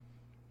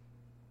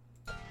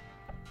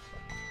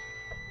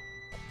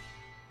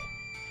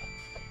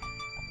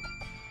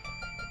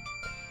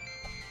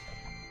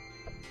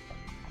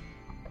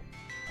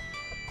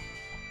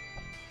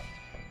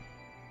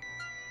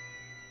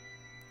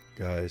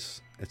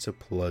Guys, it's a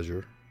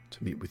pleasure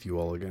to meet with you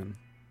all again.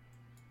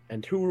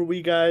 And who are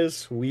we,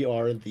 guys? We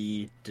are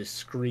the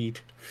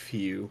Discreet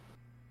Few.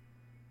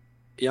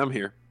 Yeah, I'm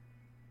here.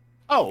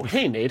 Oh,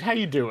 hey Nate, how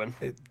you doing?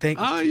 Thank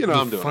you.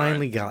 I'm doing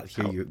finally right. got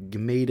here. You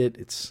made it.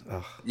 It's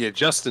Yeah,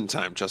 just in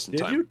time. Did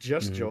you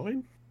just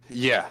join?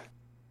 Yeah.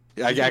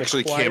 I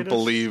actually can't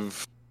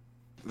believe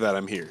that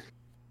I'm here.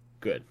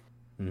 Good.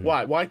 Mhm.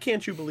 Why? Why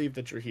can't you believe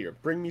that you're here?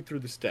 Bring me through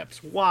the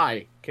steps.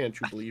 Why can't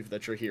you believe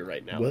that you're here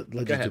right now? What led Go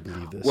you to ahead.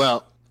 believe this?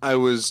 Well, I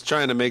was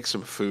trying to make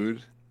some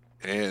food,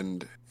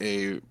 and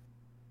a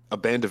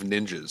band of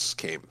ninjas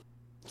came,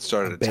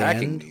 started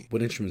attacking me.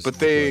 What instruments? But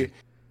did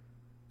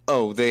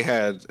you they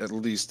had at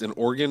least an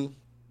organ,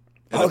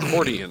 an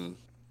accordion,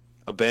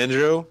 a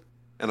banjo,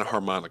 and a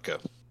harmonica.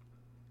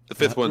 The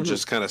fifth one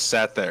just kind of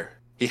sat there.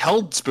 He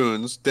held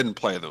spoons, didn't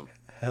play them.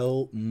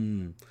 Hell,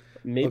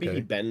 Maybe Okay.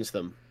 he bends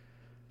them.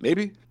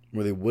 Maybe.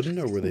 were they wooden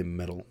or were they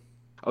metal?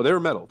 Oh, they were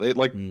metal. They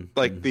like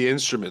Mm. the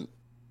instrument.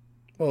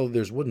 Well,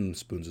 there's wooden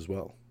spoons as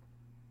well.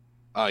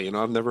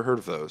 I've never heard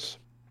of those.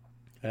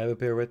 I have a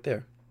pair right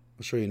there.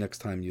 I'll show you next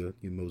time you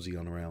mosey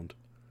on around.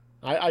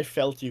 I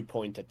felt you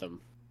point at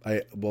them.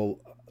 To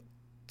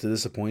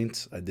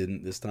disappoint, I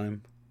didn't this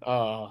time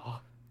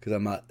because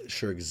I'm not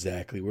sure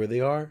exactly where they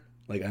are.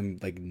 Like I'm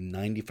like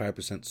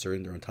 95%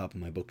 certain they're on top of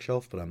my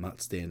bookshelf, but I'm not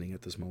standing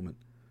at this moment.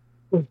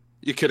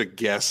 You could have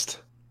guessed.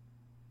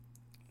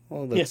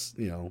 Well, that's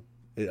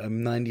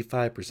I'm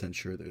 95%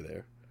 sure they're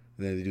there.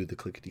 And then they do the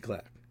clickety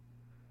clack.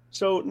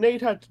 So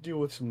Nate had to deal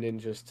with some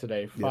ninjas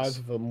today. Five Yes.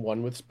 of them,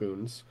 one with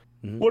spoons.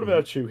 Mhm, What mhm.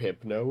 about you,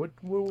 Hypno? What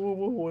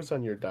was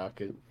on your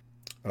docket?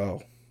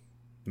 Oh,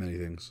 many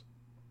things.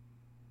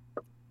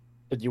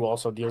 Did you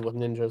also deal with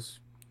ninjas?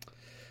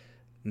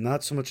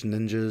 Not so much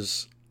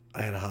ninjas.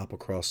 I had to hop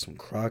across some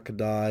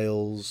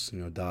crocodiles,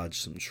 dodge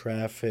some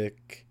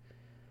traffic.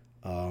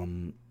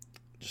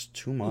 Just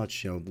too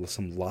much,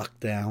 some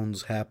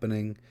lockdowns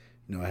happening.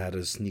 I had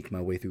to sneak my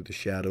way through the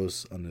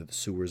shadows under the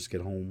sewers to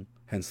get home,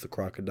 hence the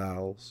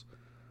crocodiles.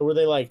 Or were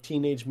they like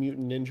Teenage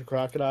Mutant Ninja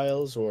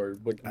Crocodiles, or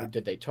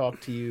did they talk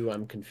to you?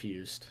 I'm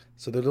confused.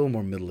 So they're a little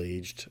more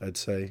middle-aged, I'd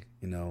say.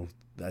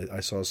 I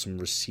saw some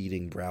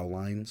receding brow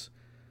lines.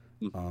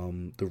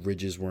 The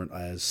ridges weren't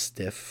as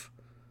stiff.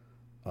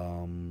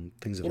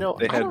 Things of I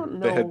They don't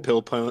know. had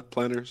pill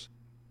planners.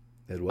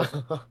 They had what?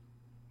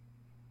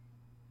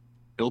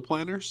 Pill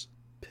planners?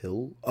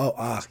 Pill? Oh,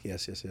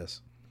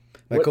 yes.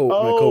 My What?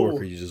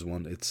 coworker uses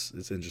one. It's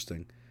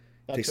interesting.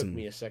 That Take took some-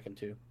 me a second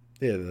too.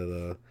 Yeah,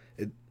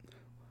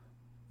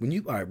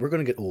 all right, we're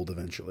gonna get old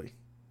eventually.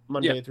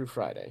 Monday through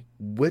Friday.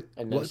 What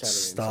And no Saturday and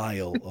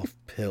style of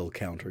pill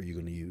count are you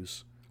gonna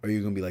use? Are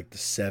you gonna be like the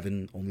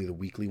 7, only the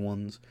weekly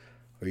ones?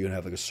 Or are you gonna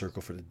have like a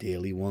circle for the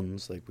daily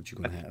ones? Like what you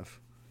gonna have?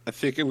 I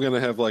think I'm gonna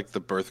have like the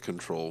birth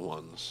control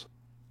ones.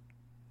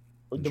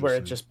 Where it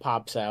Interesting. just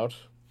pops out.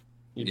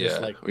 You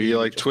Or you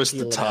like just twist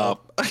the peel it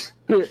out. top.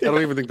 I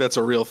don't even think that's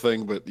a real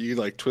thing, but you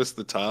like twist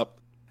the top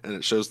and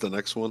it shows the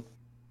next one.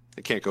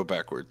 It can't go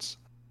backwards.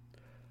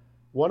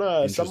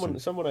 Interesting.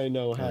 Someone I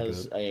know I like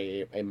has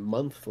a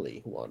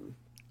monthly one.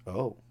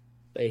 Oh,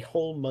 A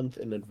whole month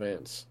in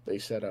advance they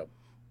set up.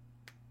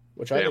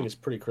 Which I Damn. think is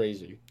pretty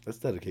crazy. that's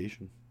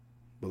dedication.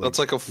 But, That's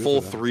like a good for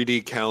full them.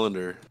 3D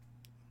calendar.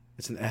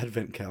 It's an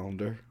advent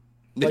calendar,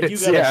 Like, you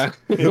yeah.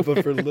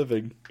 but for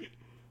living.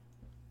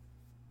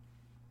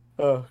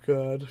 Oh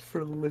god,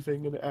 for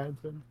living in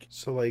Advent.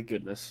 So like,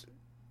 Goodness.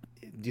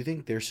 do you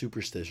think they're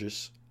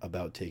superstitious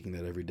about taking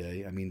that every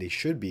day? I mean, they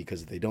should be,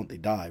 because if they don't, they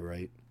die,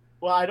 right?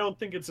 Well, I don't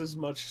think it's as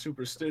much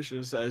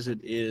superstitious as it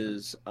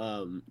is,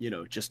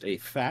 just a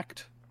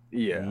fact.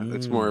 Yeah,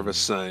 it's more of a Mm.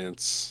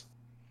 science.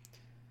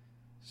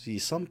 See,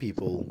 some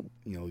people,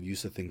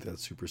 used to think that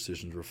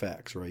superstitions were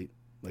facts, right?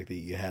 Like that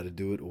you had to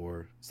do it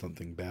or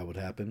something bad would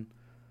happen.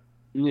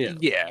 Yeah.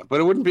 Yeah, but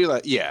it wouldn't be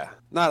like,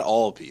 not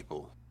all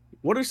people.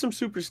 What are some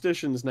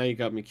superstitions, now you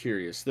got me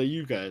curious, that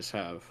you guys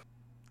have?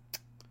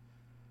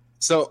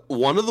 So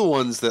one of the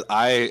ones that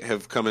I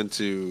have come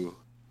into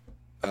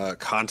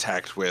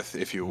contact with,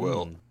 if you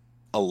will,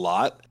 a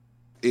lot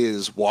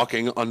is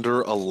walking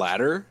under a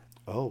ladder.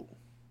 Oh,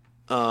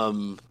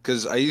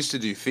 Because I used to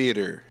do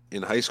theater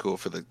in high school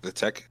for the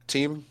tech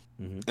team.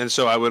 Mhm. And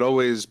so I would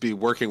always be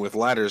working with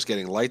ladders,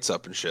 getting lights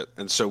up and shit.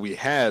 And so we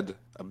had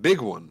a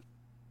big one.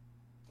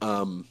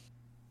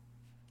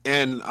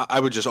 And I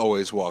would just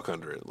always walk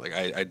under it. Like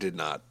I did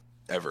not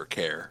ever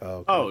care.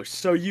 okay. Oh,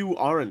 so you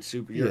aren't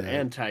you're Yeah.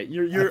 anti. I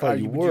You're thought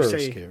you would were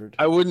say, scared.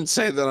 I wouldn't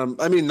say that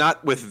I mean,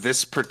 not with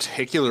this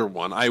particular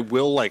one. I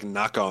will like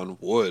knock on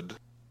wood.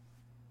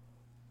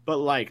 but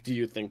like, do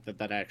you think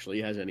that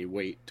actually has any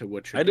weight to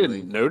what you're I doing?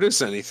 didn't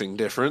notice anything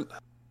different.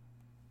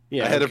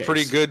 Yeah, I had okay. a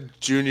pretty good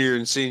junior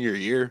and senior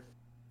year.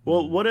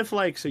 Well, what if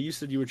so you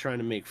said you were trying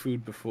to make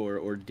food before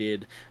or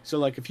did.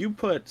 So if you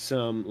put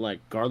some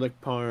garlic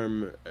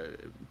parm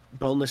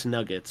boneless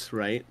nuggets,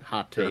 right?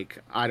 Hot Sure. take.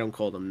 I don't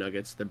call them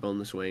nuggets, they're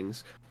boneless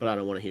wings, but I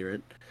don't want to hear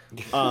it.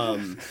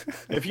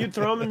 If you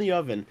throw them in the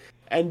oven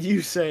and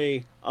you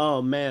say,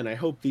 "Oh man, I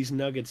hope these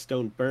nuggets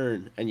don't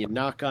burn," and you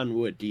knock on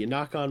wood. Do you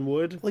knock on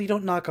wood? Well, you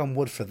don't knock on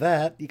wood for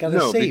that. You gotta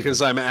save because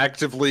them. I'm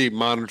actively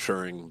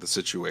monitoring the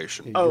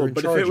situation. You're in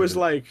But if charge it of was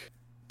like,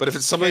 But if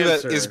it's something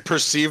cancer. that is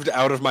perceived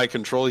out of my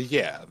control,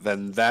 yeah,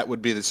 then that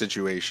would be the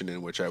situation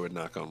in which I would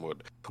knock on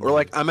wood. Or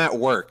like I'm at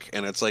work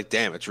and it's like,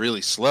 damn, it's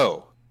really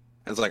slow.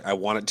 And it's like I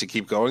want it to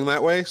keep going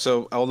that way,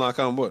 so I'll knock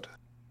on wood.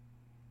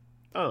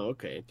 oh,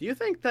 okay. Do you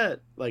think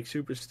that like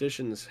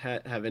superstitions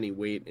have any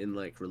weight in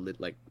like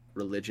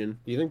religion?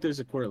 Do you think there's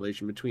a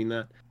correlation between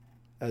that?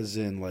 As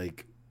in,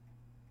 like,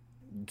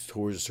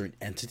 towards a certain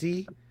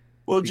entity?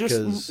 Well,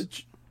 Because...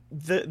 just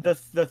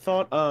the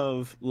thought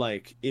of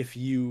like if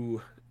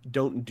you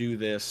don't do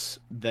this,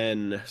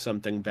 then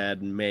something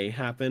bad may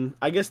happen.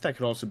 I guess that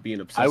could also be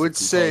an obsessive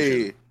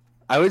compulsion.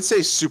 I would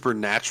say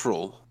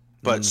supernatural,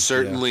 but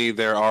certainly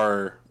there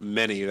are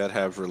many that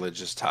have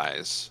religious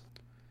ties.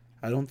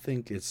 I don't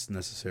think it's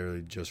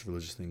necessarily just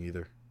religious thing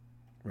either,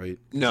 right?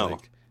 No.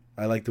 Like,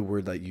 I like the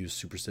word that you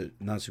use,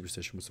 not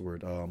superstition, what's the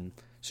word?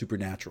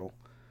 Supernatural.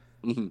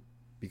 Mm-hmm.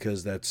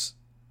 Because that's,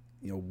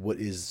 what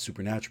is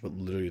supernatural, but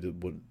literally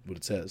what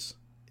it says.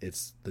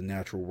 It's the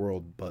natural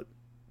world, but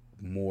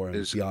more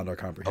and beyond our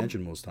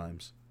comprehension most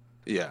times.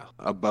 Yeah,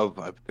 above,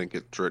 I think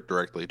it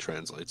directly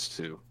translates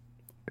to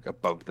like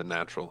above the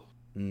natural.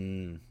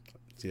 Yep,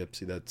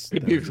 see, that's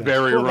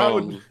very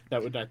wrong.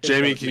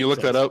 Jamie, can you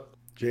look that up?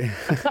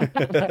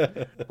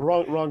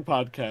 Wrong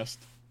podcast.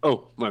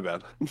 Oh, my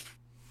bad.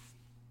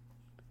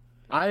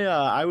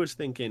 I was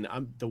thinking,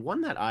 the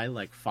one that I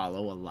like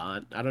follow a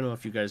lot. I don't know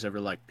if you guys ever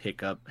like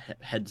pick up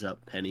heads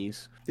up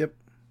pennies. Yep.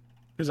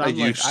 Because I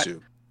used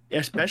to,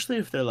 especially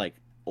if they're like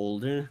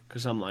older.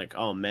 Because I'm like,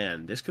 oh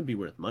man, this could be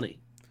worth money.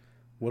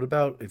 What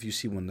about if you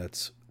see one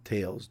that's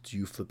tails? Do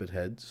you flip it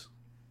heads?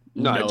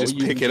 No, I just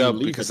pick it up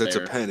because it's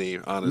a penny.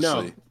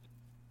 Honestly.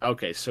 No.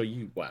 Okay, so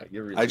you're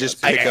really. I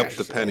just pick up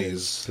the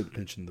pennies.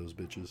 Pinching those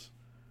bitches.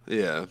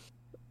 Yeah.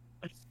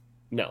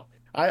 No.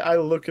 I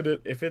look at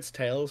it. If it's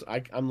tails,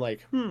 I'm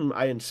like,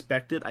 I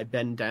inspect it. I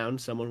bend down.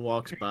 Someone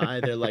walks by.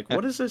 They're like,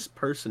 "What is this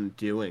person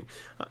doing?"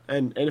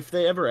 And if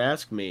they ever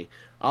ask me,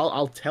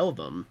 I'll tell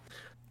them,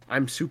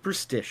 I'm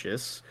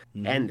superstitious,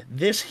 and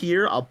this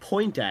here, I'll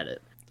point at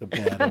it,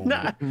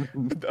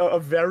 a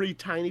very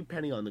tiny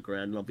penny on the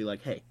ground, and I'll be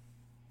like, "Hey,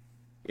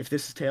 if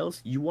this is tails,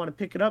 you want to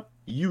pick it up?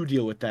 You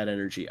deal with that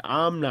energy.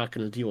 I'm not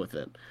going to deal with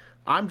it.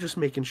 I'm just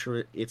making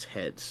sure it's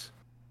heads."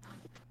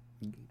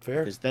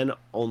 Fair. Because then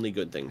only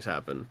good things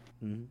happen.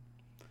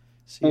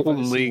 Mm-hmm.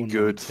 Only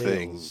good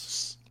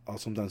things. I'll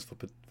sometimes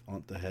flip it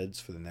on the heads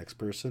for the next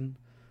person,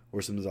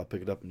 or sometimes I'll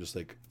pick it up and just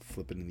like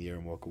flip it in the air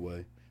and walk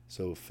away.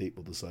 So fate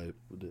will decide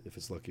if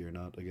it's lucky or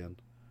not again.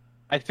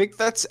 I think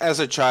that's, as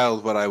a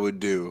child, what I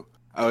would do.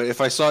 If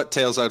I saw it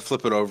tails, I'd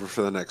flip it over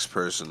for the next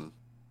person.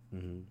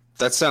 Mm-hmm.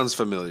 That sounds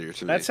familiar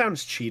to me. That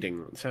sounds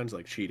cheating. It sounds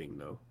like cheating,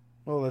 though.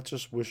 Well, that's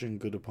just wishing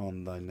good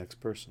upon thy next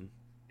person.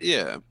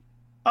 Yeah.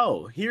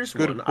 Oh, here's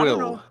Goodwill.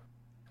 one.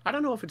 I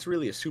don't know if it's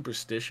really a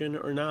superstition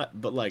or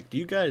not, but like, do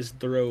you guys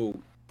throw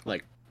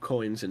like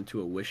coins into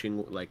a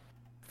wishing like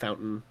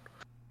fountain?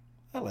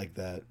 I like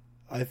that.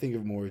 I think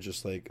of more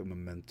just like a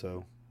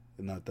memento,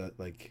 and not that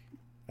like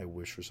I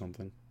wish for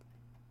something.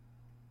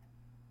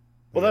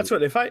 Well, that's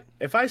what if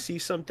I see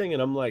something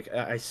and I'm like,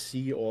 I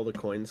see all the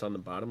coins on the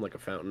bottom, like a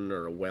fountain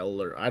or a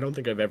well, or I don't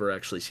think I've ever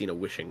actually seen a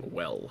wishing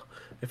well.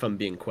 If I'm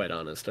being quite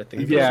honest, I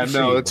think.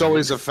 It's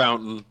always a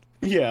fountain.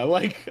 Yeah,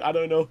 like, I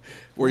don't know.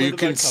 Where you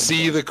can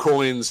see the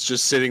coins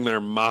just sitting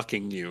there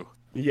mocking you.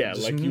 Yeah,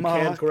 just like, you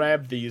can't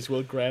grab these,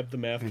 we'll grab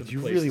them after the place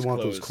is closed. You really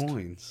want those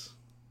coins.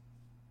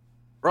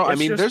 Bro, I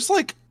mean, there's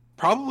like,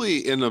 probably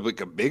in a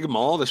big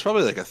mall, there's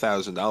probably like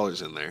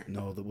 $1,000 in there.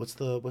 No, what's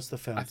the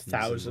fountains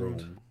 1,000.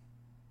 in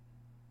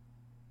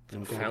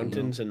Rome?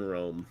 Fountains in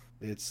Rome.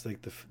 It's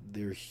like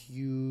they're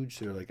huge.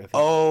 They're like, I think...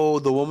 Oh,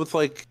 the one with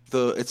like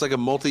it's like a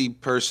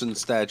multi-person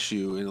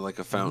statue in like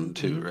a fountain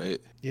too, right?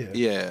 Yeah.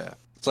 Yeah.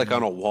 It's like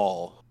on a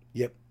wall.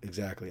 Yep,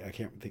 exactly. I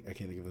can't think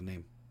of the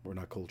name. We're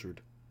not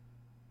cultured.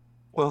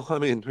 Well, I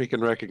mean, we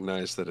can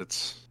recognize that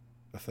it's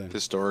a thing.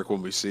 Historic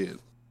when we see it.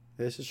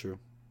 This is true.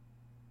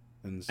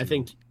 And I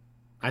think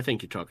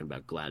you're talking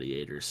about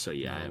gladiators. So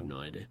yeah, no, I have no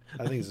idea.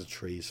 I think it's a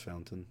Trees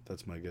fountain.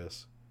 That's my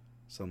guess.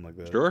 Something like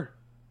that. Sure.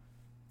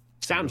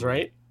 Sounds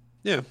right.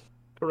 Yeah.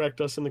 Correct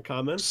us in the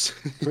comments.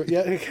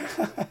 Yeah.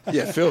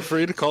 Yeah. Feel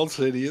free to call us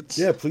idiots.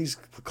 Yeah, please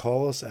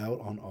call us out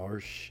on our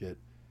shit.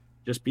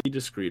 Just be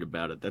discreet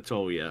about it. That's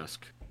all we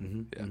ask.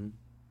 Mm-hmm. Yeah.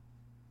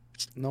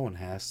 Mm-hmm. No one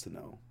has to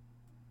know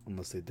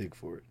unless they dig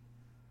for it.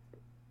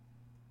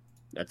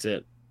 That's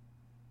it.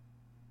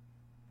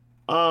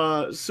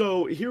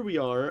 So here we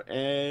are,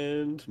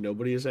 and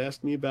nobody has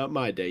asked me about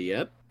my day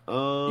yet.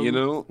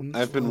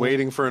 I've been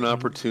waiting for an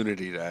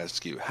opportunity to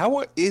ask you.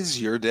 How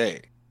is your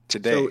day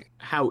today? So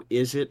how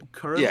is it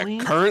currently?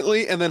 Yeah,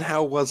 currently, and then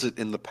how was it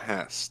in the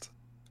past?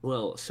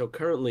 Well, so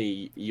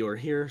currently you're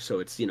here,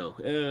 so it's,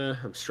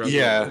 I'm struggling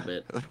a little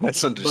bit.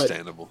 That's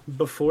understandable. But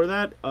before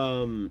that,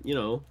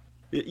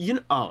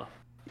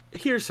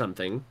 here's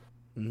something.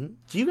 Mm-hmm.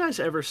 Do you guys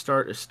ever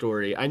start a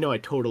story? I know I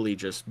totally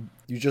just...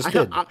 You just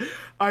did.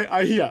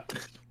 Yeah.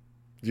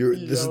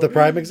 This is the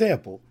prime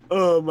example.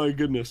 Oh my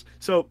goodness.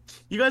 So,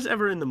 you guys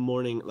ever in the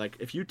morning, like,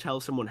 if you tell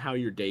someone how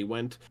your day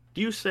went,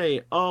 do you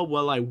say, "Oh,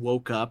 well, I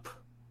woke up"?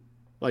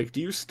 Like, do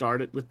you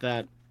start it with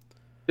that?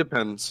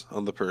 Depends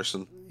on the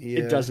person. Yeah.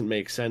 It doesn't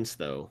make sense,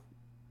 though.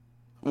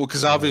 Well,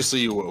 because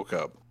obviously you woke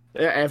up.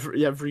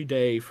 Every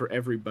day for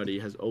everybody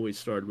has always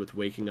started with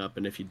waking up,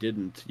 and if you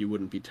didn't, you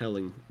wouldn't be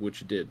telling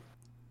what you did.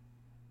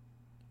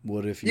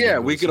 What if you... Yeah,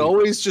 we could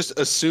always just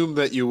assume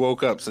that you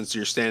woke up since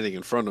you're standing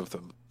in front of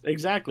them.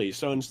 Exactly.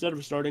 So instead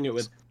of starting it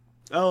with,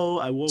 "Oh,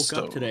 I woke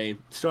up today,"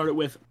 start it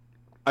with,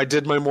 "I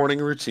did my morning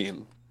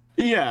routine.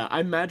 Yeah,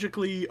 I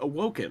magically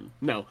awoken."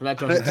 No, that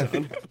doesn't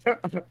sound.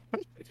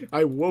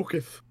 "I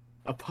woketh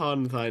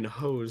upon thine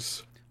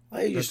hose."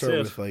 Why did you start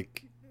with,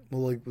 like...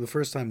 Well, like, the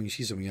first time you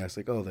see someone, you ask,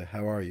 like, "Oh,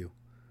 how are you?"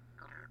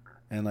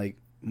 And, like,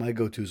 my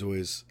go-to is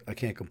always, "I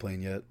can't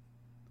complain yet."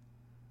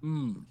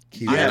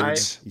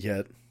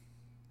 Yet.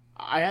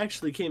 I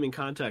actually came in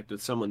contact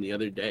with someone the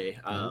other day.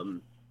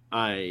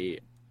 I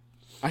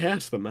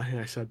asked them,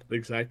 I said the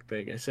exact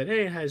thing. I said,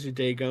 "Hey, how's your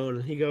day going?"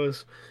 And he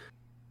goes,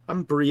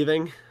 "I'm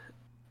breathing."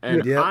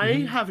 And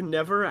I have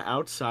never,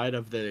 outside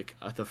of the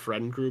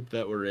friend group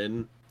that we're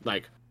in,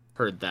 like,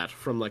 heard that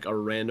from, like, a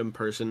random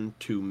person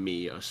to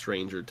me, a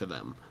stranger to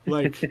them.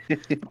 Like,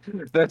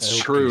 that's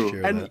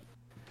true. And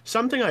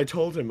something I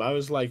told him, I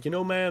was like,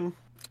 "Man,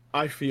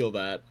 I feel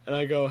that." And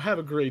I go, "Have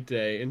a great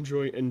day.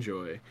 Enjoy.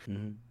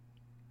 Mm-hmm.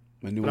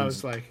 My new one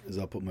is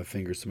I'll put my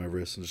fingers to my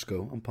wrist and just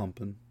go, "I'm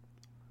pumping."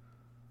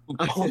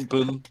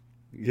 Pumping.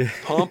 Yeah.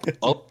 Pump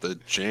up the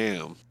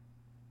jam.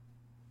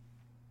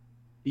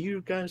 Do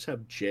you guys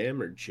have jam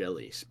or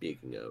jelly,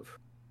 speaking of?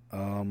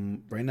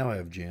 Right now I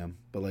have jam,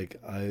 but, like,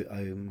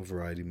 I'm a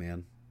variety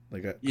man.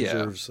 Like,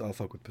 preserves, I'll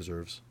fuck with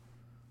preserves.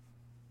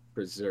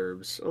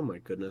 Preserves. Oh my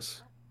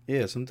goodness.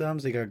 Yeah,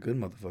 sometimes they got good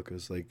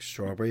motherfuckers, like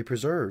strawberry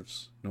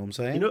preserves. Know what I'm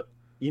saying?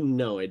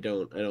 I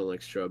don't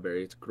like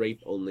strawberry. It's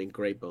grape only.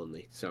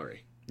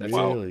 Sorry. That's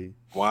really?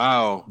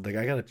 Wow. Like,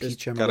 I got a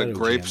peach amaretto got a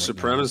grape jam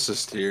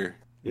supremacist here.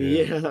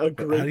 Yeah, a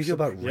grape. How do you feel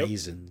about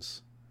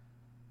raisins?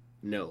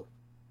 No.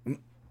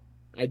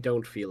 I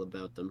don't feel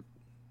about them.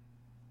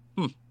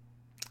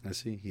 I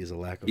see. He has a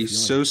lack of He's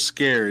feeling. so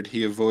scared,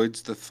 he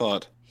avoids the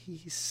thought.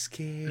 He's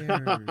scared.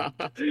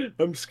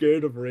 I'm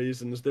scared of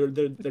raisins. They're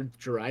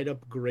dried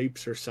up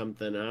grapes or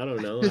something. I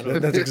don't know.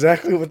 That's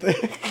exactly what they...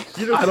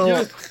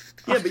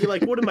 Yeah, but you're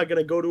like, what am I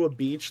gonna go to a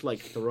beach, like,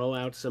 throw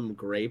out some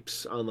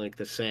grapes on, like,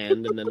 the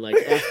sand, and then, like,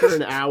 after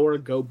an hour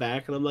go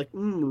back and I'm like,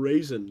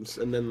 raisins,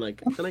 and then,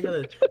 like, then I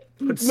gotta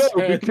put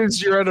sand.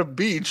 Because you're at a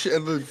beach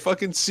and the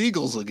fucking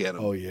seagulls will get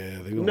them. Oh yeah,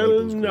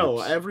 no.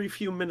 Every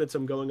few minutes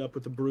I'm going up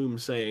with a broom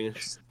saying,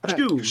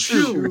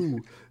 "Shoo."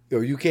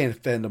 Yo, you can't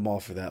fend them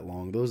off for that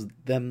long. They're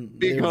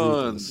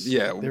ruthless.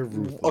 Yeah, they're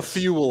ruthless. A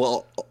few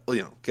will,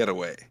 get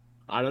away.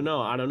 I don't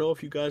know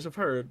if you guys have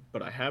heard,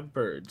 but I have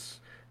birds.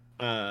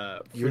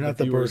 You're not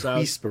the bird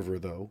whisperer,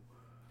 though.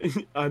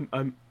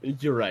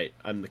 You're right.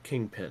 I'm the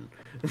kingpin.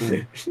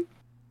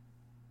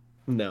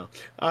 No,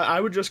 I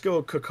would just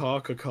go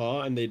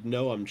caw, and they'd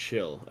know I'm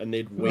chill, and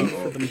they'd wait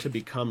for them to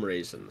become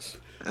raisins.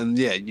 And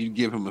yeah, you'd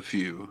give them a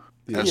few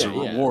as a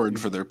reward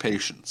for their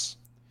patience.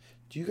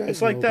 Do you guys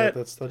know about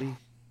that study?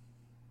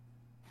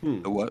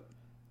 The what?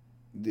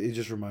 It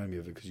just reminded me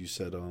of it because you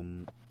said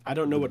I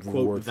don't know what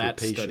quote that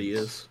study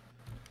is.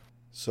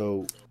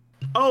 So.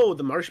 Oh,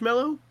 the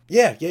marshmallow?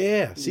 Yeah.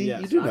 See,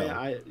 yes, you do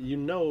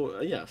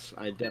know. Yes,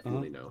 I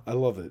definitely know. I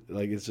love it.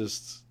 Like, it's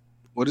just...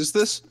 What is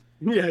this?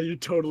 Yeah, you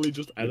totally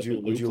just out of the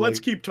loop. Let's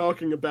keep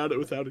talking about it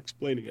without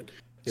explaining it.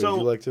 Yeah, would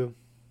you like to?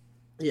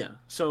 Yeah.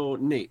 So,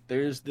 Nate,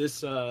 there's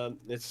this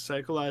it's a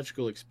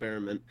psychological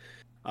experiment.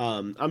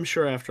 I'm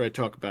sure after I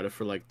talk about it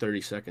for like 30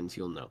 seconds,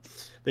 you'll know.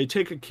 They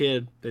take a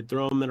kid, they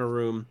throw him in a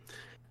room,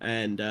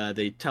 and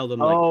they tell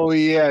them, like, "Oh,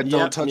 yeah,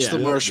 don't touch the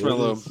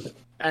marshmallow."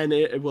 And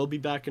it will be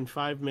back in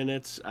 5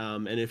 minutes.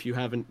 And if you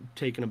haven't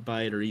taken a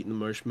bite or eaten the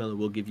marshmallow,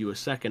 we'll give you a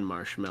second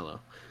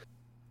marshmallow.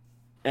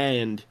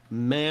 And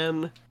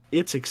man,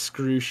 it's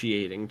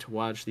excruciating to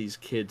watch these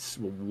kids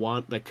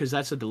because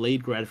that's a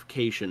delayed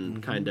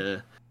gratification kind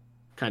of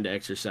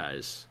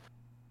exercise.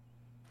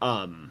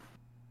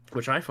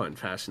 Which I find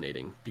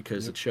fascinating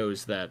because it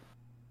shows that,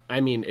 I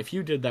mean, if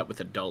you did that with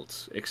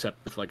adults,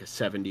 except with like a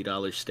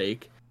 $70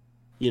 steak,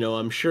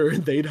 I'm sure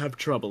they'd have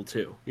trouble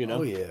too,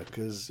 Oh, yeah,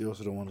 because you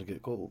also don't want to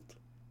get cold.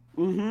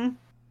 Mm-hmm.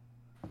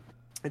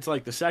 It's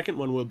like the second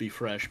one will be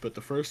fresh, but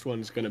the first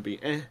one's going to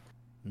be eh.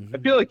 I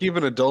feel like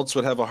even adults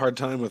would have a hard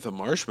time with a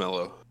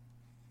marshmallow.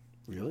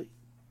 Really?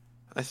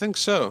 I think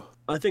so.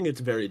 I think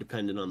it's very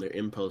dependent on their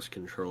impulse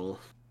control.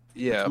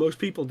 Yeah. Most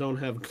people don't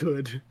have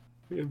good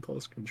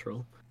impulse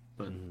control,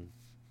 but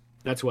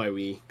that's why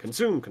we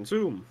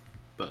consume.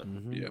 But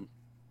yeah,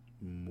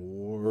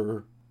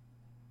 more.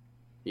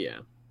 Yeah.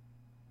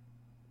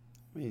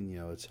 I mean,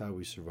 it's how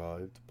we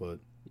survived, but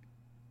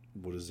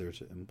what is there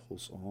to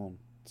impulse on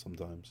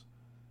sometimes?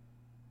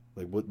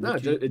 Like,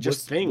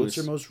 what's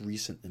your most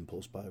recent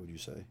impulse buy, would you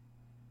say?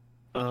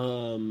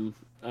 Without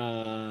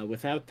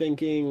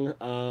thinking,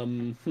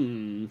 I'm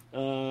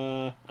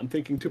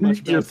thinking too much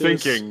about You're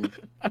this. thinking.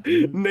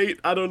 Nate,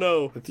 I don't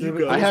know. You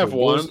go. I have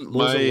one. What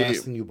was the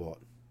last thing you bought?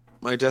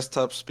 My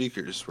desktop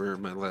speakers were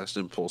my last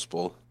impulse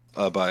buy.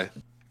 Well,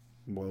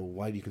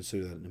 why do you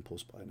consider that an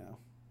impulse buy now?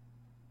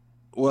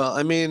 Well,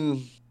 I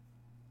mean,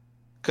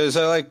 because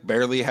I like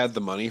barely had the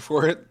money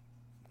for it.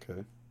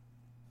 Okay.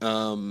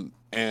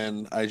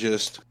 And I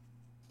just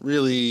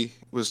really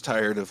was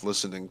tired of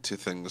listening to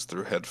things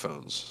through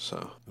headphones.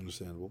 So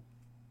Understandable.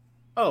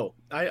 Oh,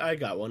 I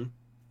got one.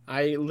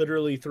 I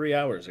literally 3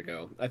 hours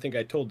ago. I think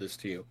I told this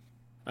to you.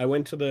 I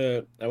went to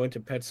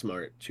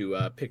PetSmart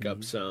to pick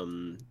up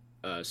some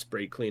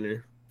spray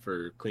cleaner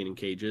for cleaning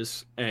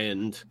cages,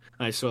 and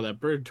I saw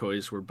that bird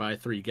toys were buy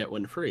 3 get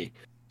 1 free.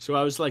 So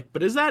I was like,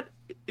 but is that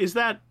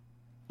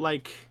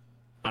like,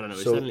 I don't know,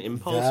 is that an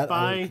impulse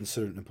buy? I would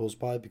consider an impulse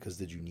buy because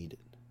did you need it?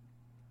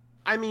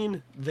 I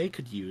mean, they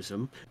could use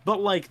them,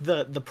 but like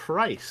the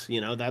price,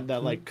 that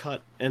like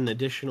cut an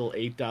additional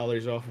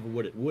 $8 off of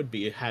what it would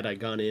be had I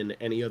gone in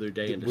any other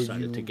day and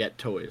decided to get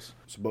toys.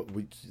 So,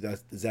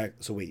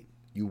 so wait,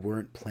 you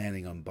weren't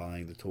planning on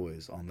buying the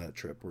toys on that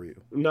trip, were you?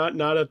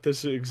 Not at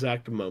this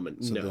exact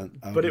moment, So no.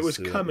 But it was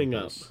coming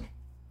up.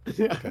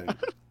 Okay.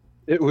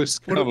 it was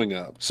coming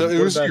up. So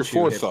it was your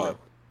forethought.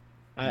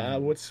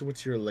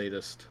 What's your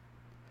latest?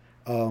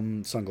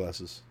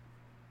 Sunglasses.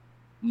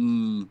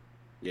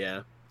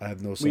 Yeah. I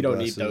have no sunglasses. We don't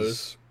need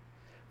those.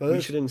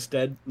 We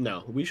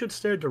should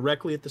stare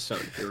directly at the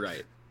sun. You're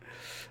right.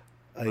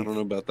 I don't know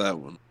about that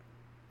one.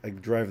 Like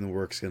driving to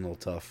work's getting a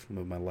little tough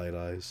with my light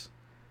eyes.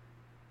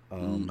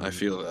 I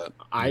feel that.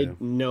 I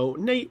know,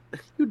 Nate.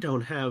 You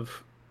don't have.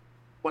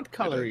 What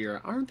color are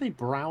your? Aren't they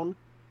brown?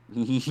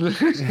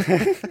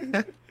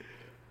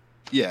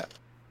 Yeah.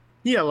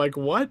 Yeah, like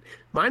what?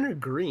 Mine are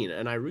green,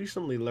 and I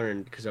recently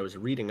learned because I was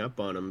reading up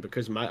on them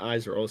because my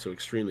eyes are also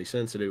extremely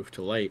sensitive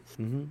to light.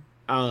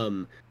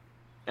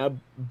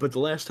 But the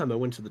last time I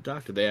went to the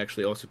doctor, they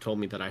actually also told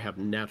me that I have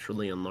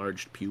naturally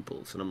enlarged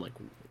pupils, and I'm like,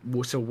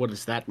 so what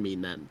does that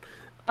mean then?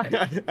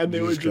 And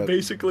they were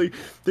basically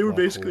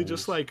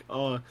just like,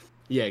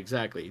 yeah,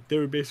 exactly. They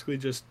were basically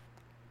just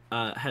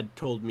had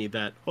told me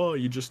that,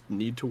 you just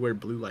need to wear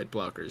blue light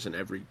blockers in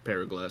every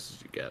pair of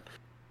glasses you get,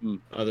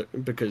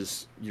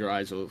 because your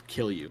eyes will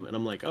kill you. And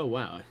I'm like, oh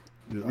wow,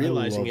 Dude,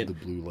 realizing I love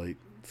the blue light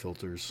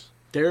filters.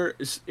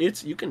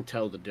 You can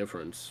tell the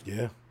difference.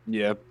 Yeah,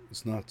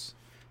 it's nuts.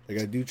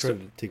 Like I do try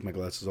to take my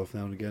glasses off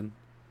now and again,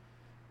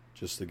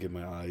 just to give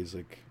my eyes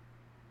like,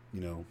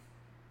 their own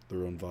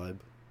vibe.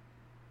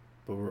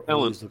 But we're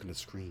always looking at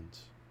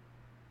screens.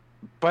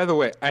 By the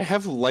way, I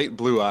have light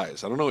blue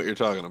eyes. I don't know what you're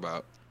talking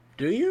about.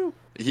 Do you?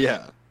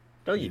 Yeah.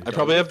 No, you don't. I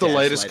probably have the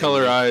lightest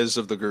color eyes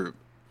of the group.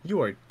 You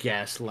are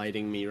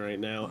gaslighting me right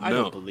now. I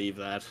don't believe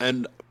that.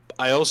 And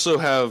I also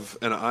have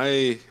an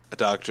eye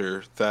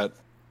doctor that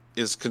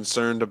is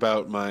concerned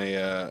about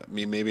my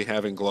me maybe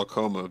having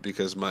glaucoma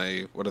because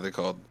my, what are they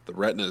called? The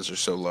retinas are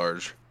so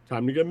large.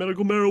 Time to get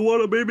medical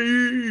marijuana,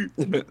 baby!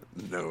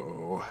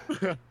 No.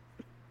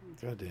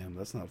 God damn,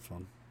 that's not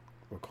fun.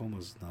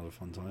 Glaucoma's not a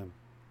fun time.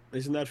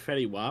 Isn't that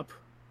Fetty Wap?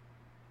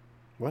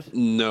 What?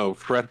 No,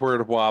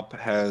 Fretward Wap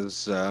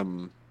has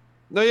no,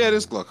 yeah, it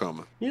is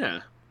glaucoma. Yeah.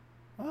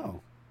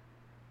 Oh.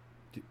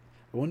 I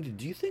wonder,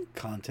 do you think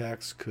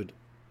contacts could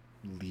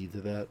lead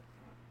to that?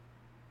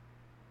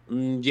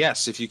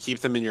 Yes, if you keep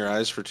them in your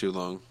eyes for too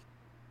long.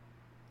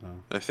 Oh.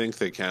 I think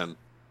they can.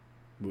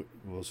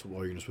 Well, so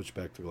are you going to switch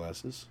back to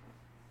glasses?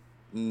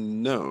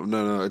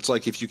 No. It's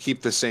like if you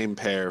keep the same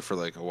pair for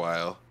like a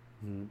while.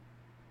 Mm-hmm.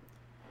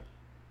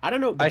 I don't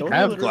know. I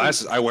have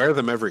glasses. I wear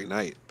them every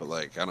night, but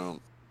like I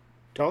don't.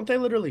 Don't they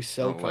literally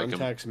sell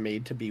contacts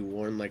made to be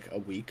worn like a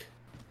week?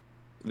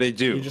 They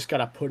do. You just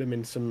gotta put them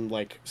in some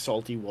like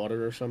salty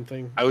water or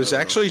something. I was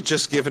actually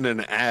just given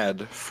an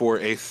ad for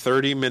a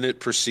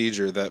 30-minute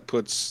procedure that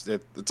puts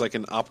it's like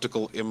an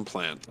optical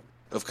implant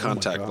of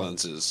contact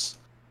lenses.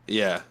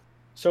 Yeah.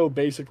 So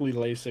basically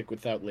LASIK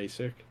without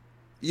LASIK.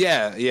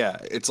 Yeah.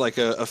 It's like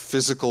a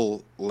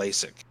physical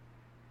LASIK.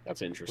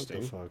 That's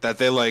interesting. That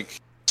they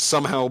like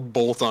somehow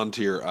bolt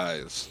onto your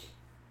eyes.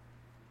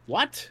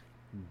 What?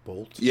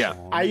 Bolt? Yeah.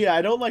 On?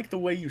 I don't like the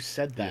way you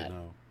said that. Yeah,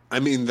 no. I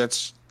mean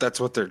that's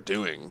what they're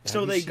doing.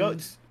 So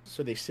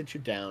they sit you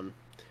down,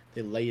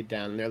 they lay you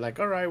down, and they're like,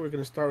 all right, we're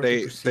gonna start with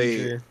the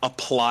procedure. They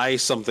apply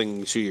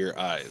something to your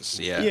eyes.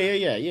 Yeah.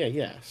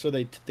 Yeah. So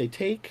they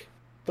take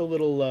the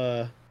little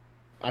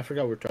I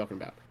forgot what we're talking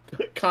about.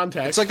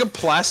 Contact. It's like a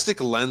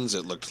plastic lens,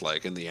 it looked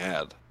like in the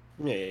ad.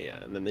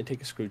 Yeah. And then they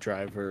take a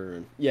screwdriver.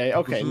 And... Yeah,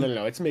 okay.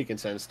 No. It's making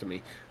sense to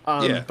me.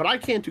 But I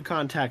can't do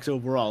contacts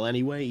overall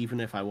anyway, even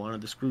if I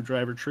wanted the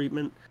screwdriver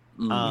treatment.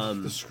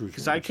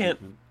 Because I can't.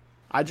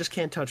 I just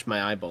can't touch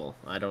my eyeball.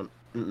 I don't.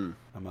 I'm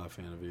not a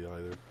fan of it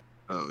either.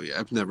 Oh yeah,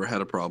 I've never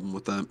had a problem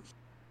with that.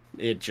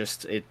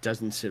 It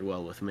doesn't sit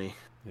well with me.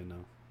 You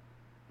know.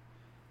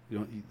 You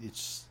don't.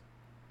 It's.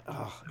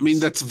 I mean,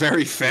 that's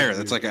very fair.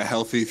 That's like a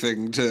healthy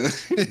thing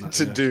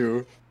to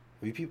do.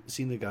 Have you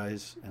seen the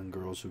guys and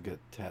girls who get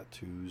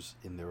tattoos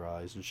in their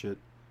eyes and shit?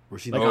 Or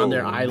see like on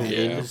their eyelid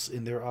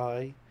in their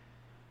eye.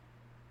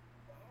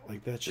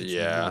 Like that shit's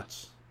Yeah.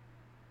 nuts.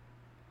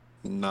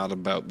 Not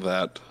about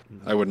that. No.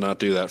 I would not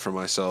do that for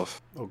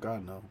myself. Oh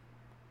God, no.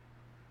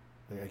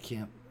 Like I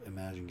can't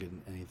imagine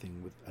getting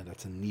anything with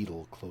that's a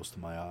needle close to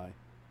my eye.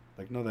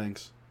 Like no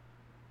thanks.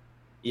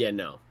 Yeah,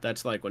 no.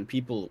 That's like when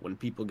people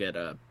get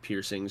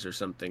piercings or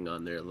something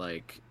on their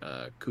like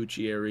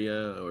coochie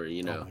area, or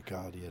you know. Oh my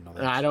God, yeah,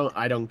 no.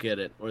 I don't get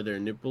it. Or their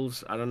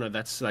nipples. I don't know.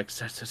 That's like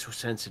that's so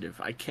sensitive.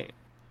 I can't.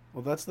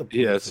 Well, that's the point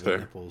Yeah, for it's the fair.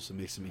 nipples. It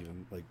makes them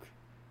even like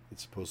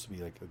it's supposed to be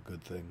like a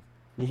good thing.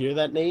 You hear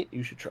that, Nate?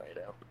 You should try it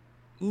out.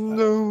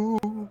 No.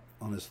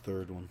 On his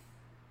third one.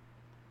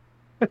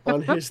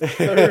 On his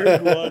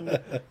third one.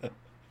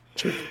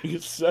 Took me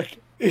a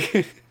second.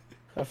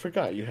 I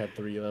forgot you had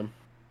 3 of them.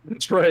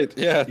 That's right.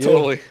 Yeah,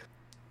 totally.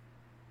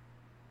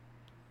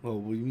 Well,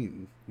 what do you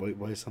mean?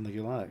 Why sound like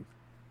you're lying?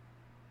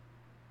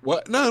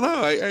 What? No.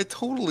 I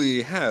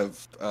totally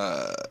have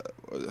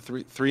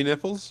three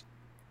nipples.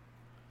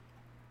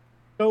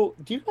 So,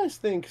 do you guys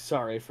think?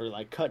 Sorry for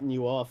like cutting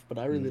you off, but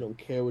I really don't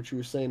care what you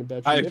were saying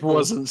about your I nipples.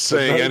 wasn't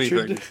saying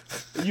anything.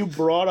 You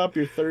brought up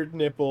your third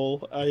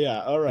nipple.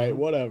 Yeah. All right.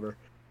 Whatever.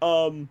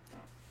 Do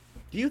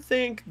you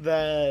think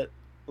that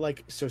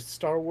like so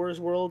Star Wars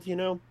world? You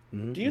know,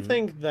 do you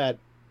think that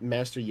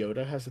Master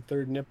Yoda has a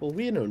third nipple?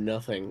 We know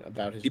nothing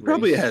about his. He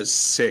probably race. has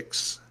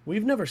 6.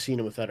 We've never seen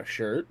him without a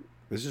shirt.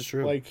 This is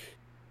true. Like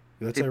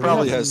That's he ironic.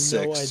 probably I have has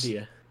no 6.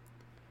 idea.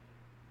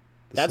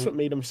 That's what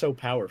made him so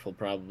powerful.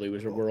 Probably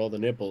were all the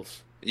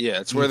nipples. Yeah,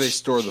 it's where they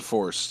store the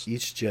Force.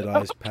 Each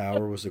Jedi's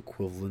power was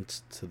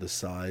equivalent to the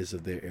size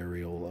of their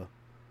areola.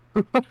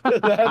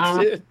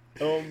 That's it.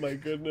 Oh my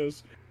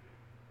goodness.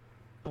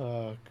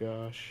 Oh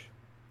gosh.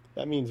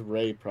 That means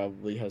Rey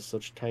probably has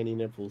such tiny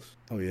nipples.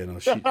 Oh yeah, no,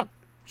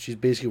 she's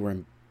basically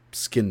wearing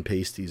skin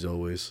pasties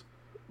always.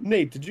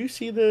 Nate, did you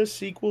see the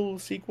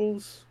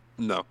sequels?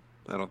 No,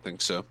 I don't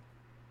think so.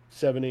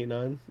 7, 8,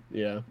 9?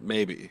 Yeah.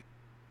 Maybe.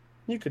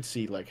 You could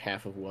see like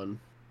half of one.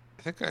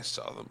 I think I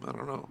saw them. I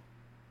don't know.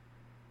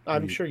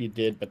 I'm sure you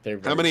did, but they're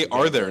How many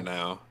are there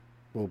now?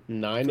 Well,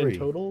 9 3. in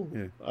total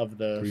of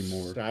the 3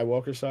 more.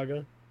 Skywalker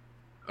saga?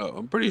 Oh,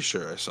 I'm pretty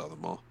sure I saw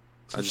them all.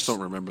 I just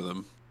don't remember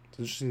them. It's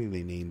interesting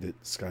they named it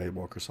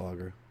Skywalker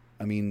Saga.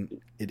 I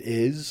mean, it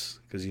is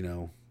because you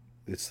know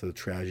it's the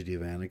tragedy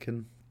of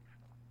Anakin.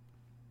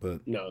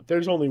 But No,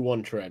 there's only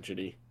one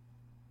tragedy.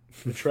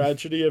 The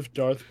tragedy of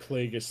Darth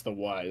Plagueis the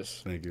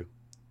Wise. Thank you.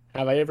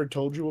 Have I ever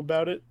told you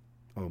about it?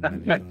 Oh,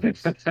 many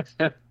times.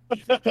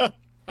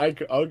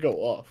 I'll go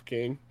off,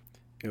 King.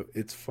 You know,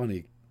 it's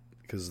funny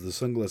because the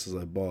sunglasses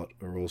I bought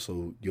are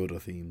also Yoda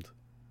themed.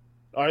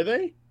 Are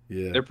they?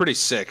 Yeah, They're pretty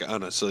sick,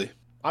 honestly.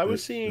 I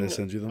was seeing. Did I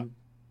send you them?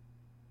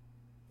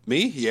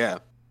 Me? Yeah.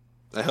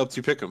 I helped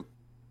you pick them.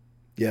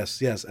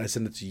 Yes. I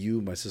sent it to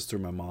you, my sister,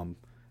 my mom.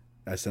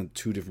 I sent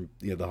 2 different,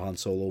 the Han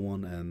Solo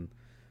one and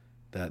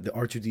that the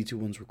R2D2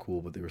 ones were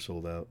cool, but they were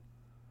sold out.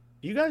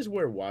 Do you guys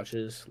wear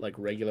watches like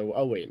regular?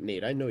 Oh wait,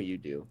 Nate, I know you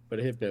do, but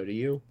Hypno, do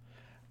you?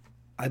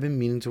 I've been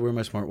meaning to wear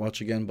my smartwatch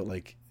again, but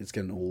like it's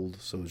getting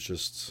old, so it's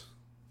just.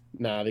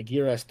 Nah, the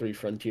Gear S3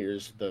 Frontier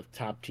is the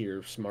top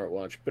tier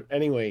smartwatch. But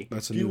anyway,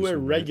 That's a do you new wear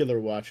one, right? regular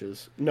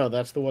watches? No,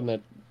 that's the one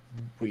that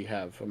we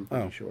have. I'm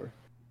pretty sure.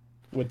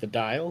 With the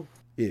dial.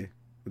 Yeah,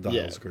 the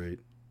dial's great.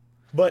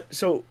 But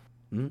so,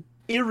 Hmm?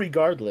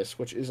 irregardless,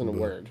 which isn't a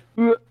word.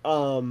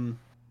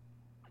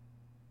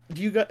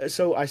 Do you guys?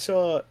 So I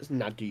saw.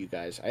 Not do you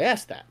guys? I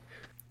asked that.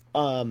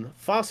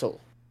 Fossil.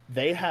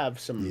 They have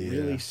some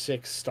really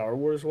sick Star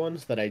Wars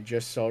ones that I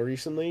just saw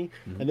recently,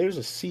 and there's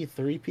a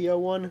C-3PO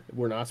one.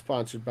 We're not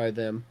sponsored by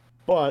them,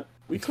 but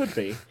we could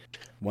be.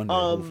 One day,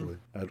 hopefully,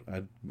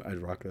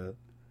 I'd rock that.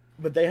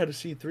 But they had a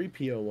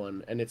C-3PO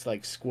one, and it's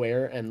like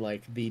square, and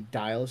like the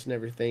dials and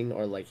everything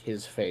are like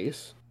his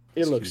face.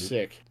 It looks cute.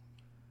 sick.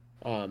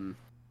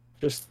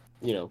 Just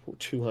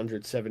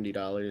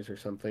 $270 or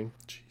something.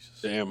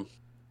 Jesus. Damn.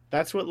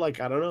 That's what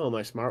I don't know.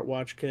 My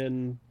smartwatch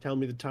can tell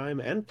me the time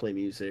and play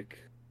music.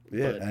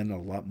 Yeah, and a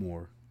lot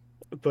more.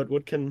 But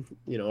what can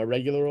a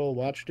regular old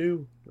watch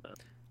do?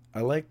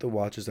 I like the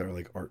watches that are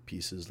like art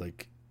pieces.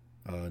 Like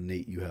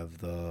Nate, you have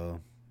the.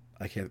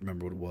 I can't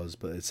remember what it was,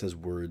 but it says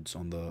words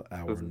on the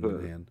hour in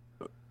the hand.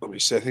 Let me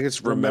see. I think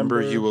it's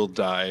Remember You Will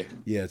Die.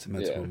 Yeah, it's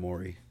Memento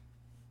Mori.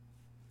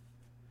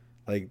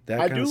 Like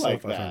that kind of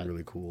stuff I find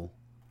really cool.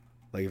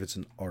 Like if it's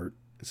an art,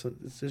 it's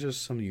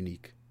just some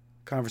unique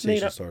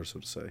conversation starter,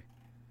 so to say.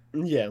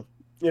 Yeah,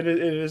 it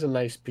is a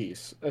nice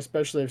piece,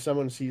 especially if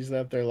someone sees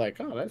that they're like,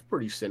 "Oh, that's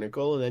pretty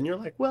cynical," and then you're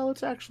like, "Well,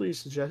 it's actually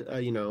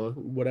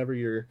whatever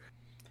your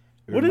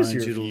what is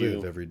your you view? to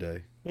live every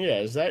day." Yeah,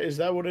 is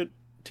that what it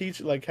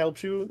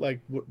helps you? Like,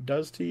 what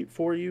does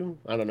for you?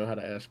 I don't know how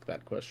to ask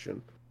that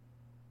question.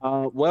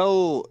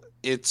 Well,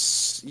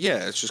 it's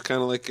just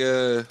kind of like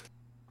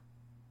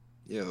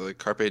like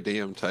Carpe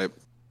Diem type.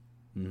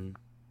 Mm-hmm.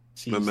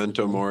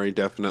 Memento Mori,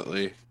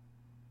 definitely.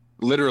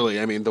 Literally,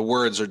 I mean, the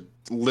words are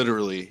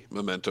literally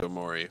Memento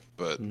Mori,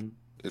 but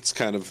it's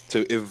kind of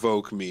to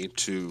evoke me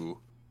to,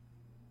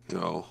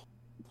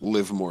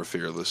 live more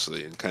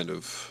fearlessly and kind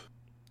of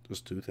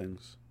Just two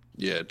things.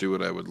 Yeah, do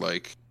what I would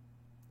like.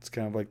 It's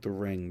kind of like the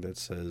ring that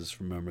says,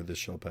 "Remember, this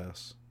shall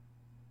pass."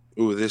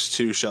 Ooh, this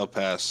too shall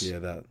pass. Yeah,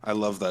 that. I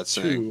love that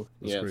saying.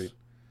 That's great.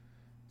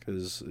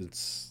 Because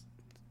it's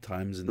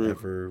time's an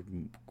ever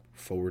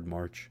forward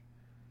march.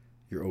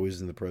 You're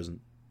always in the present.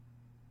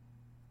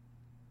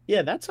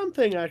 Yeah, that's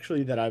something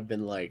actually that I've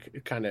been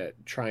like kind of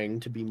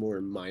trying to be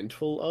more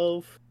mindful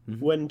of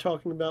when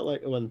talking about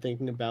when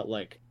thinking about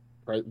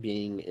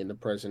being in the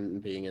present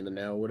and being in the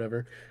now, or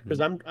whatever. Because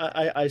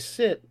I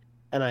sit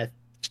and I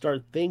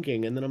start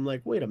thinking, and then I'm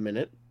like, wait a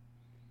minute,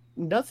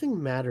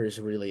 nothing matters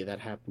really that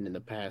happened in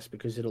the past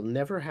because it'll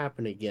never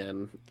happen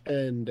again,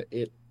 and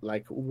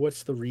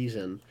what's the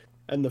reason?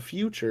 And the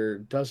future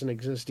doesn't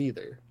exist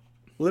either.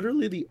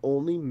 Literally, the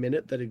only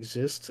minute that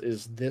exists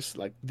is this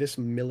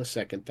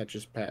millisecond that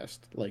just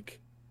passed.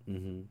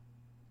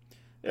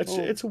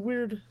 It's a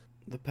weird.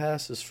 The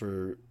past is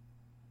for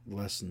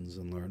lessons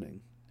and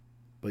learning,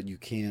 but you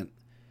can't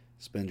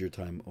spend your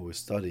time always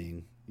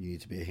studying. You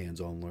need to be a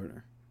hands-on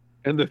learner.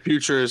 And the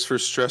future is for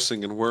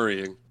stressing and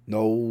worrying.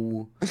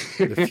 No,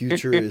 the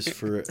future is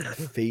for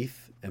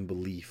faith and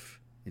belief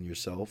in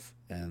yourself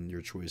and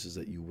your choices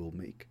that you will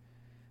make,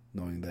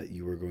 knowing that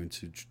you are going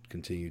to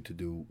continue to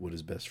do what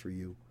is best for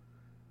you.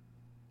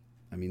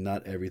 I mean,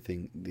 not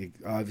everything.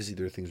 Obviously,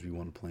 there are things we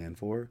want to plan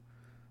for,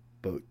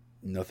 but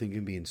nothing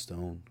can be in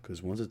stone,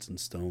 because once it's in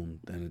stone,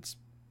 then it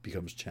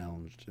becomes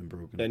challenged and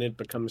broken. Then it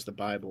becomes the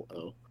Bible.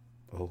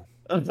 Oh.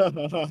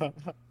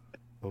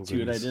 See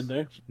what I did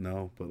there?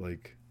 No, but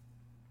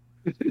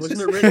wasn't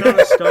it written on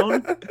a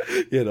stone?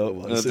 Yeah, no, it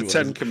was. The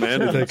Ten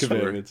Commandments. The Ten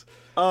Commandments.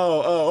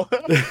 Oh.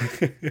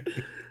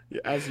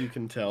 As you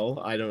can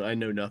tell, I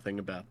know nothing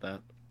about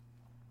that.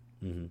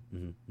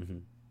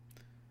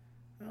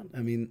 I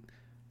mean,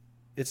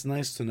 it's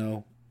nice to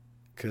know,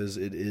 because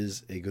it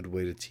is a good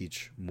way to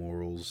teach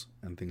morals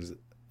and things,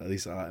 at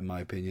least in my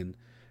opinion.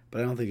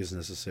 But I don't think it's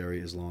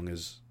necessary as long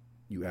as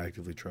you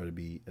actively try to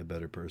be a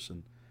better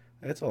person.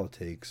 That's all it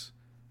takes.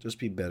 Just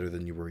be better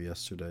than you were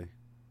yesterday.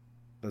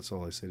 That's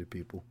all I say to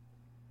people.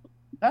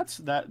 That's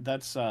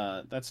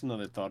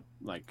another thought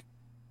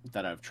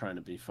that I've trying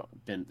to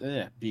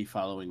be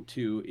following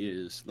too,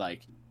 is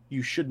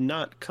you should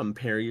not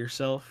compare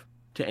yourself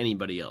to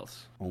anybody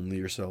else. Only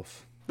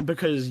yourself.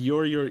 Because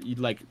you're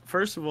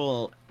first of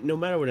all, no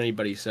matter what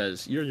anybody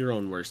says, you're your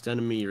own worst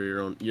enemy.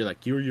 You're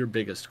your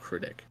biggest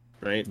critic,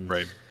 right?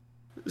 Right.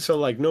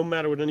 So no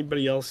matter what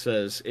anybody else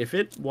says, if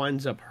it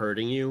winds up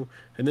hurting you,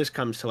 and this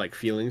comes to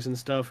feelings and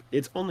stuff,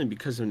 it's only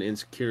because of an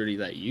insecurity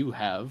that you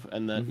have,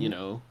 and that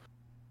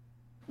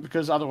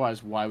because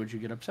otherwise, why would you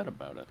get upset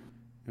about it?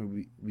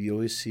 And we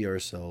always see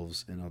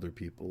ourselves in other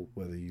people,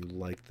 whether you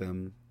like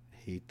them,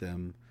 hate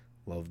them,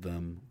 love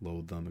them,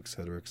 loathe them,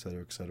 etc.,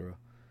 etc., etc.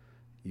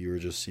 You're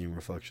just seeing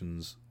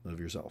reflections of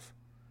yourself.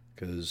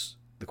 Because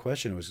the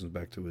question always comes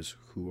back to is,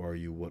 who are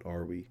you? What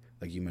are we?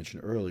 Like you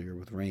mentioned earlier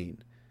with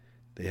Rain.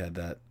 They had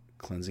that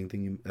cleansing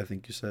thing, I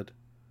think you said.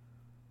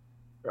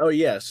 Oh,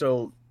 yeah.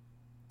 So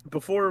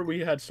before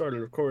we had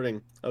started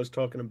recording, I was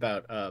talking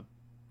about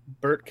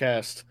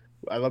Bertcast.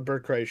 I love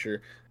Bert Kreischer.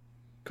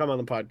 Come on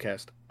the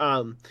podcast.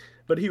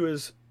 But he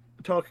was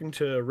talking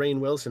to Rainn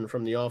Wilson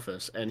from The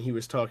Office, and he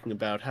was talking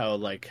about how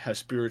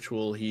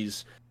spiritual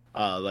he's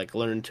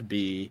learned to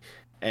be,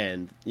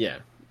 and yeah.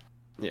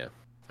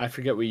 I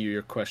forget what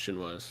your question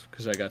was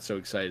because I got so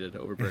excited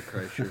over Bert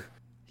Kreischer.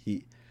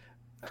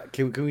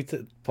 Can we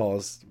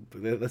pause?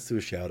 Let's do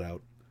a shout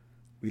out.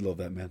 We love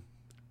that man.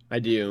 I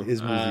do.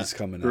 His movie's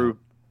coming out.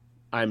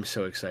 I'm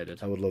so excited.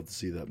 I would love to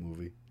see that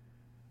movie.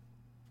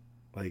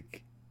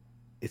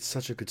 It's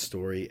such a good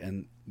story,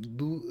 and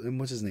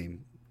what's his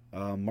name?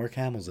 Mark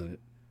Hamill's in it.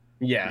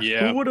 Yeah.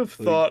 Who would have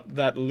thought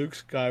that Luke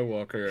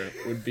Skywalker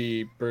would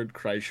be Bert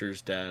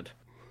Kreischer's dad?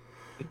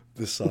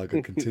 The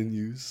saga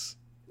continues.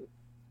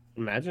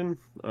 Imagine.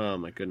 Oh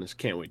my goodness,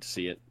 can't wait to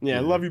see it. Yeah,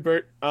 I love you,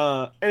 Bert.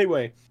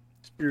 Anyway,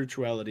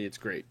 spirituality, it's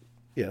great.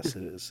 Yes,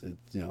 it is.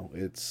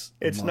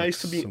 It's nice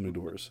to be so many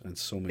doors and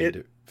so many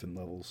different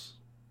levels.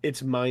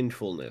 It's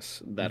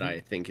mindfulness that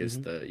I think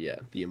is the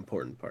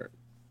important part.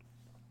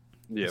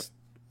 Yep.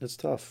 It's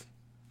tough.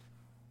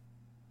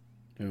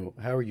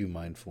 How are you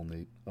mindful,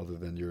 Nate, other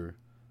than your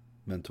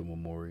mental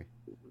memory?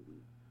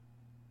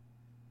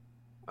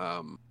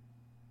 I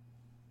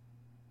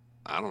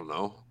don't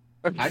know.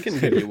 I can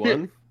give you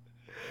one.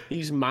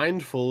 He's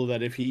mindful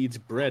that if he eats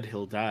bread,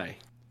 he'll die.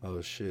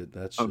 Oh shit,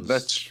 that's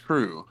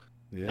true.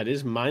 Yeah. That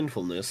is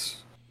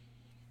mindfulness.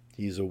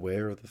 He's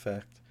aware of the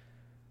fact.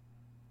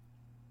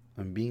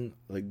 I'm being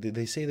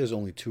they say there's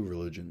only 2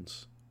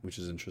 religions, which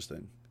is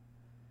interesting.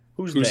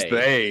 Who's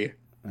they?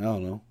 I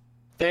don't know.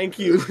 Thank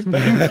you.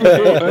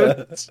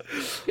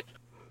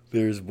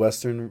 There's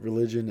Western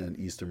religion and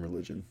Eastern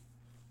religion,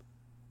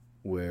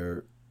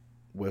 where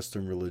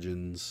Western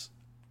religions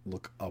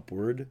look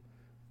upward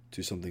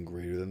to something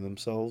greater than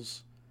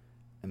themselves,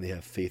 and they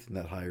have faith in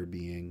that higher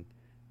being,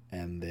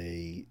 and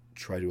they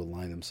try to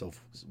align themselves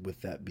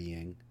with that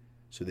being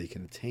so they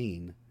can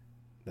attain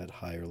that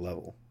higher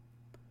level.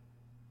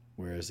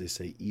 Whereas they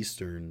say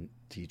Eastern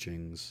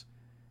teachings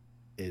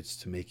it's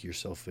to make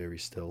yourself very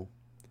still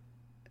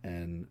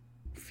and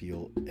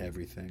feel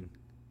everything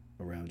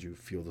around you,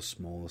 feel the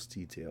smallest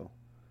detail.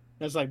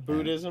 That's like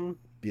Buddhism?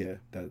 And, yeah,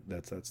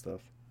 that's that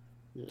stuff.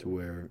 Yeah. To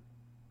where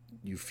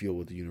you feel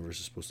what the universe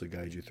is supposed to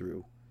guide you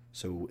through.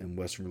 So in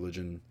Western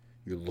religion,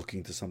 you're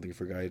looking to something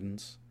for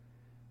guidance,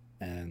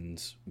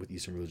 and with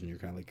Eastern religion, you're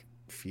kind of like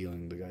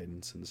feeling the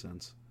guidance in a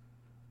sense.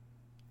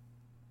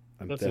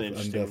 I'm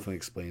definitely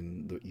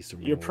explaining the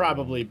Eastern. You're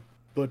probably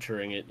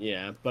butchering it,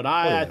 yeah, but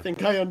I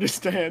think I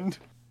understand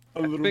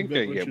a little bit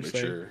what you're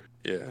saying.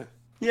 Yeah.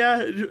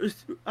 Yeah,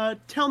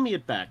 tell me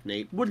it back,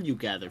 Nate. What did you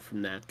gather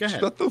from that? Go ahead.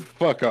 Shut the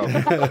fuck up.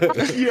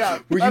 Yeah.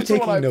 Were you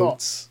taking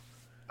notes?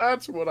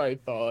 That's what I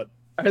thought.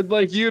 I'd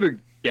like you to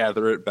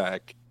gather it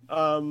back.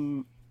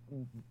 I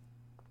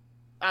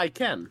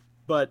can,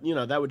 but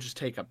that would just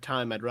take up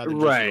time. I'd rather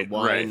just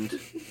rewind. Right.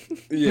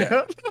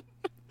 Yeah.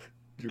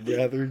 You'd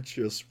rather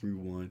just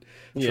rewind.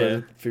 Try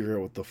to figure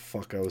out what the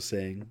fuck I was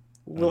saying.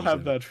 We'll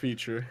have that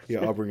feature.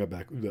 Yeah, I'll bring it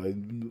back.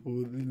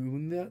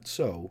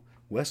 So,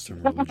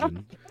 Western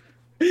religion.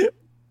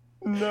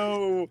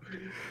 No.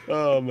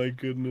 Oh my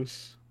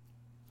goodness.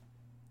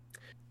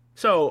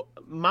 So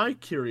my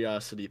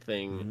curiosity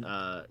thing,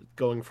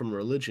 going from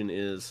religion,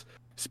 is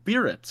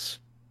spirits.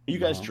 Are you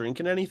guys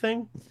drinking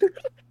anything?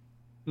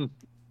 In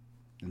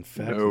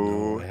fact,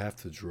 no, I have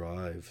to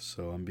drive,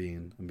 so I'm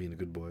being a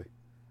good boy.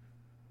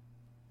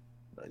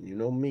 You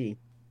know me.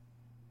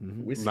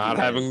 Not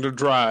having to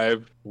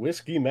drive.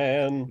 Whiskey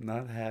man.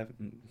 Not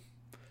having.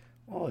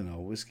 Oh,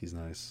 whiskey's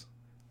nice.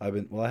 I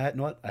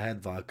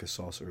had vodka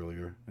sauce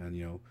earlier,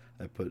 and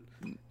I put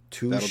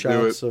 2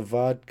 shots of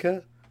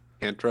vodka.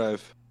 Can't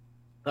drive.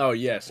 Oh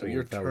yeah, so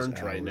you're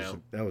turned right now.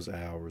 That was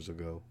hours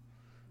ago.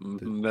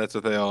 That's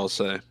what they all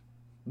say.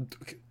 Do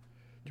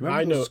you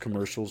remember those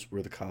commercials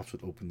where the cops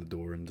would open the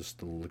door and just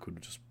the liquid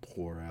would just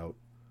pour out?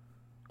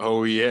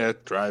 Oh yeah,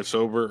 drive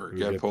sober or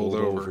get pulled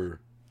over.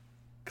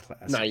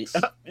 Classics.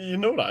 Now, you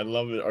know what I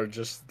love are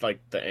just like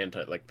the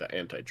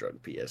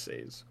anti-drug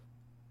PSAs.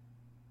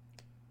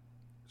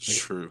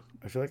 True.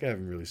 I feel like I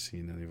haven't really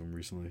seen any of them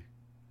recently.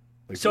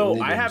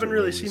 So I haven't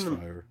really seen them.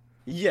 Fire.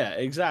 Yeah,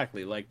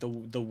 exactly. Like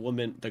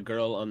the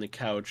girl on the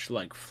couch,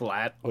 like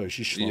flat. Oh, yeah,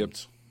 she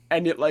slumped.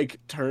 And it like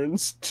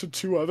turns to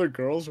 2 other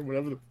girls or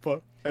whatever the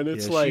fuck, and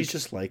it's she's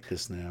just like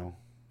this now.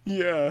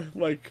 Yeah,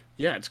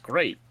 it's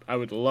great. I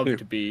would love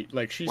to be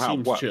like. She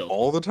seems chill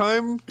all the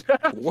time.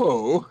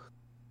 Whoa.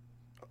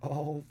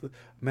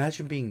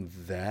 Imagine being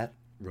that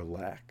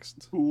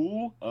relaxed.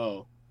 Cool.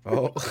 Oh.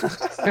 Oh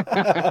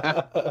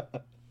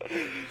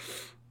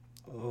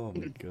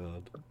my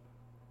god.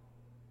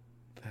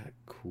 That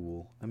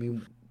cool. I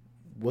mean,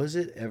 was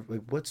it ever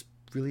what's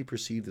really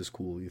perceived as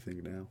cool, you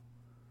think now?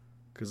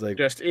 Cuz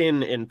just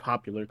in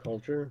popular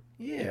culture?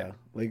 Yeah.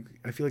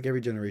 I feel like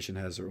every generation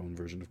has their own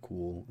version of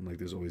cool, and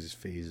there's always these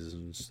phases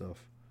and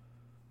stuff.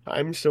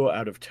 I'm so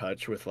out of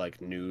touch with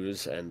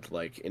news and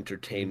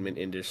entertainment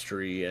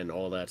industry and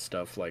all that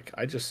stuff.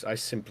 I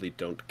simply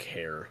don't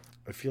care.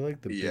 I feel like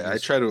I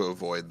try to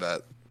avoid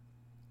that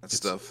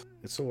stuff.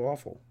 It's so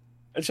awful.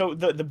 And so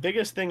the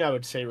biggest thing I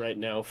would say right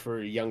now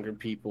for younger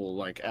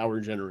people, our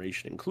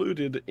generation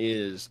included,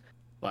 is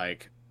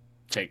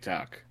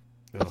TikTok.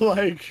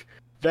 Ugh.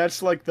 That's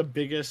the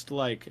biggest,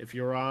 if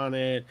you're on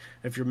it,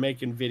 if you're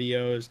making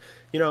videos,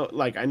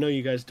 I know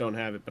you guys don't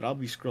have it, but I'll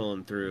be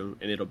scrolling through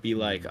and it'll be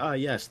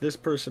yes, this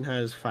person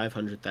has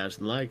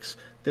 500,000 likes,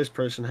 this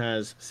person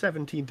has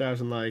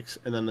 17,000 likes,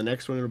 and then the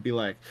next one it'll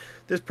be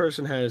this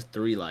person has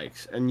 3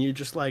 likes, and you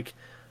just I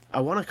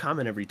want to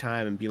comment every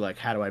time and be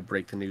how do I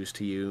break the news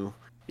to you?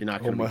 You're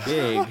not going to be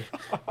big,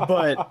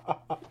 but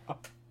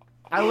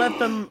I let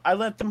them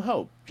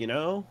hope,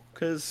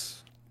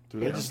 because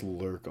dude, I just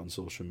lurk on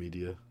social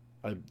media.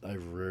 I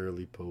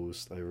rarely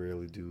post. I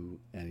rarely do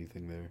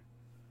anything there.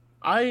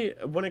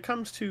 When it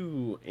comes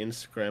to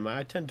Instagram,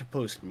 I tend to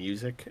post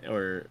music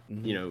or,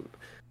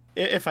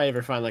 if I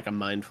ever find a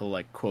mindful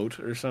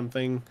quote or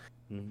something.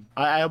 Mm-hmm.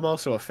 I am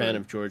also a fan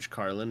of George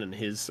Carlin and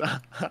his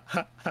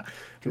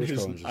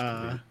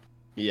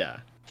yeah,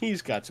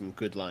 he's got some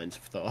good lines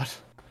of thought.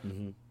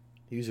 Mm-hmm.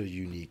 He's a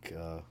unique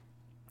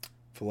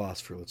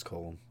philosopher, let's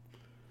call him.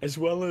 As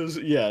well as,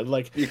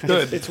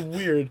 it's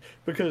weird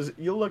because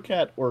I'll look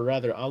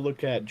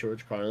at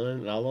George Carlin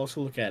and I'll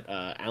also look at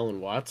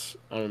Alan Watts.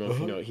 I don't know if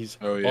you know, he's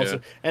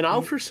also, and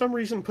I'll for some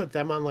reason put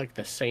them on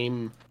the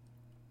same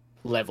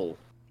level.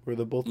 Where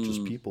they're both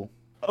just people.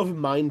 Of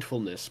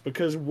mindfulness,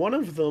 because one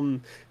of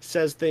them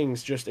says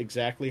things just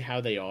exactly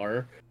how they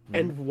are,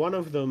 and one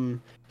of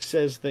them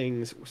says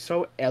things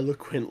so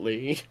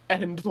eloquently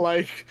and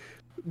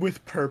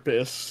with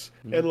purpose,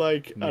 and I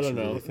don't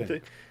know.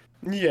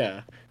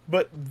 Yeah.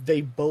 But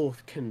they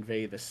both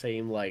convey the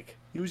same,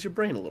 use your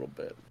brain a little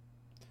bit.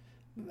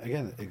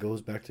 Again, it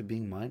goes back to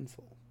being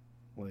mindful.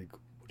 What are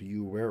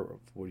you aware of?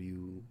 What are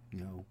you,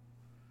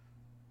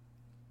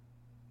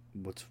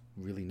 what's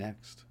really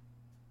next?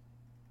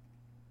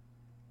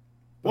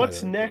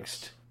 What's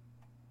next?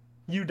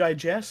 You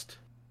digest?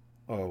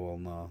 Oh, well,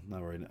 no,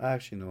 not right now.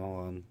 Actually, no,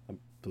 hold on.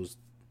 Those,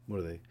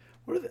 what are they?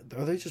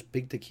 Are they just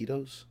big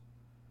taquitos?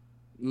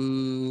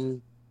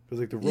 Because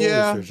like the rollers,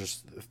 Yeah. they're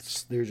just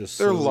They're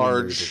cylinders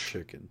large. of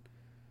chicken.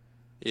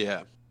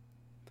 Yeah.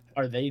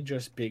 Are they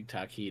just big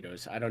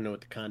taquitos? I don't know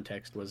what the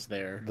context was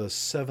there. The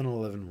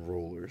 7-Eleven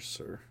rollers,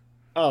 sir.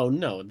 Oh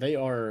no, they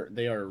are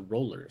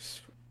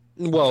rollers.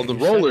 Well, the You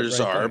said it rollers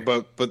right are,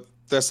 there. but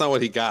that's not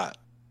what he got.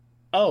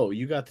 Oh,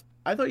 you got.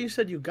 I thought you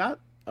said you got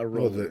a No,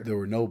 roller. there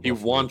were no. He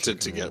buffalo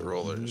wanted to chicken get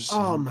rollers.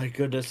 Oh my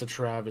goodness, a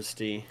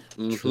travesty.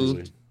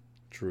 Mhm.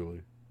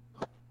 Truly.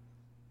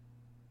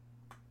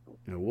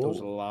 You know, Those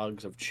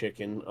logs of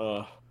chicken.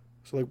 So,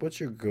 like, what's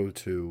your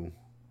go-to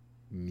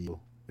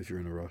meal if you're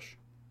in a rush?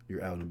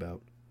 You're out and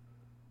about.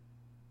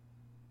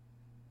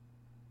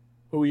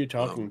 Who are you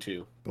talking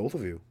to? Both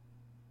of you.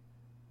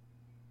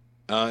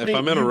 If Hey,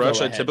 I'm in a you rush,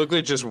 go I ahead.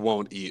 typically just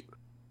won't eat.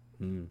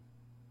 Hmm.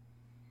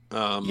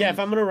 Yeah, if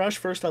I'm in a rush,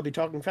 first I'll be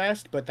talking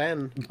fast, but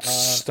then.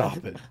 Stop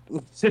it.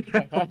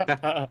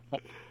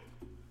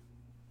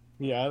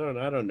 Yeah,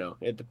 I don't know.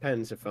 It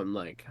depends if I'm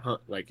like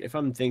if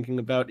I'm thinking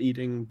about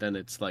eating, then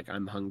it's like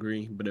I'm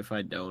hungry. But if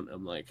I don't,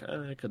 I'm like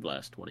I could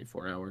last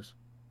 24 hours.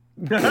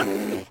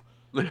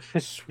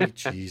 Sweet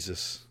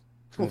Jesus.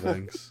 No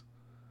thanks.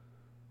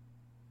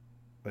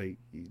 Like,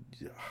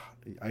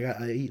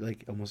 I eat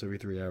like almost every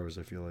 3 hours.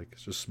 I feel like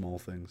it's just small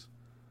things.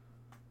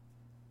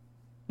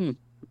 I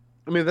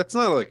mean, that's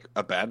not like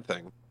a bad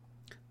thing.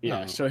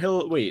 Yeah. No. So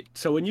he'll wait.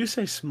 So when you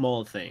say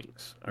small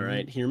things, all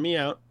right, hear me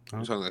out.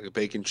 I'm talking like a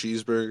bacon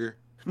cheeseburger.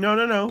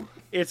 No.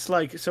 It's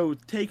like so.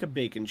 Take a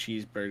bacon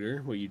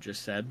cheeseburger, what you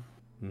just said.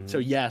 Mhm. So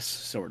yes,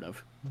 sort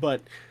of,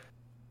 but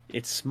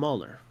it's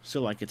smaller.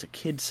 So like it's a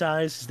kid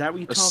size. Is that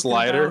what you're A talking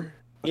slider? about?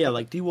 Yeah.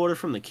 Like do you order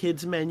from the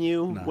kids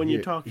menu Nah, when here,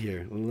 you talk?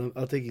 Here,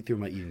 I'll take you through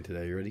my eating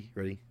today. You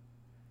ready?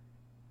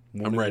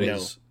 I'm ready.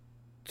 Was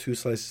 2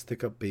 slices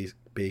thick up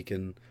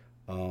bacon,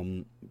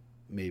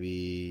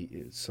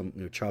 maybe some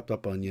chopped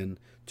up onion,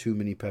 2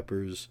 mini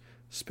peppers,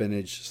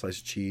 spinach, slice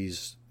of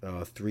cheese,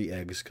 3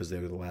 eggs because they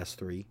were the last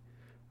 3.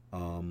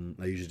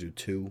 I usually do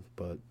 2,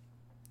 but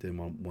didn't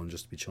want one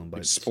just to be chilling by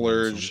Like itself.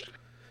 splurge.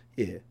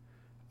 Yeah.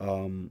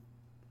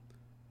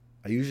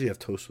 I usually have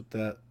toast with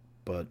that,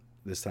 but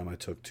this time I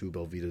took 2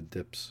 Belvita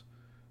dips,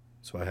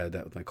 so I had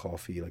that with my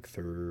coffee like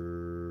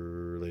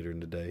later in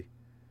the day.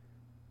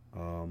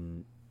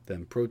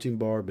 Then protein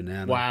bar,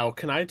 banana. Wow.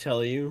 Can I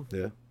tell you?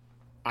 Yeah,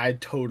 I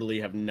totally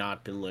have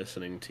not been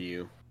listening to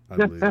you. I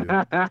believe you. I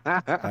know.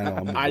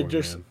 I'm a boring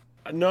man.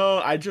 No,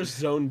 I just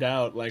zoned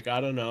out. Like I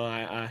don't know.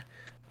 I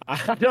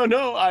don't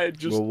know. I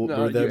just Well, no,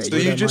 where'd that- you- So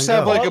Where'd you that just mind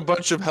have go? like a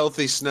bunch of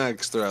healthy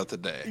snacks throughout the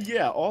day.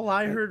 Yeah, all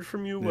I heard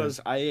from you was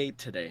I ate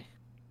today.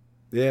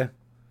 Yeah,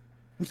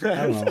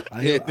 I don't know.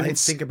 I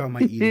think about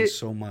my eating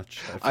so much.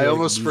 feel I like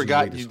almost losing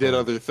forgot weight you is did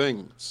hard. other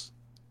things.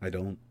 I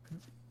don't.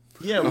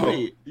 Yeah, Oh.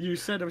 wait. You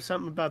said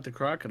something about the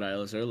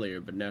crocodiles earlier,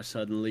 but now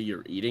suddenly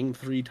you're eating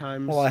 3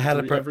 times Well, I had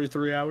to every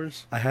 3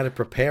 hours? I had to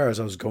prepare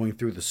as I was going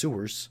through the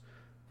sewers.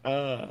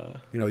 You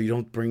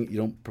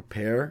don't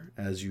prepare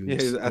as you. Yeah,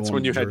 go that's on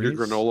when you had your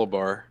journeys. granola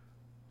bar.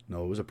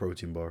 No, it was a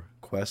protein bar.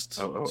 Quest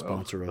Oh.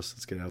 sponsor us.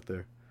 Let's get out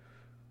there.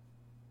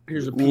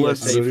 Here's a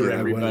Let's- PSA for I went on a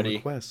everybody.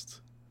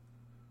 quest.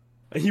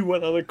 He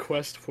went on a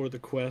quest for the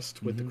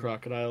quest with Mm-hmm. the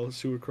crocodile,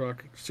 sewer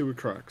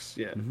crocs.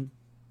 Yeah. Mhm.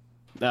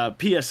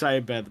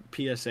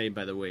 PSA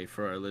by the way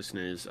for our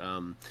listeners.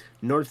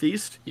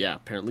 Northeast, yeah.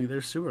 Apparently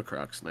there's sewer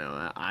crocs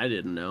now. I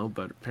didn't know,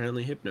 but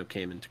apparently Hypno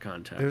came into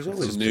contact. There's with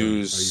always some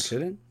news. Are you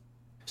kidding?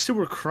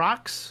 sewer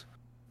crocs,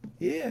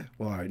 Yeah.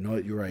 Well, all right. No,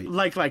 you're right.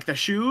 like the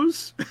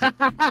shoes.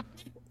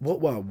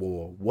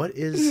 What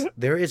is?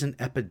 There is an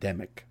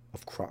epidemic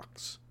of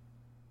Crocs.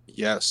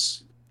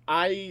 Yes,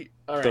 All they're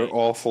right.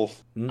 awful.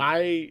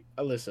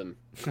 Listen.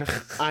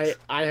 I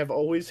have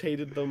always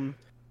hated them,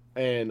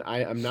 and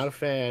I'm not a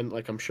fan.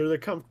 Like I'm sure they're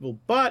comfortable,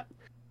 but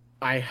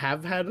I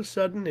have had a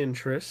sudden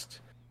interest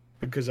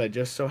because I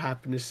just so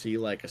happen to see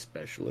like a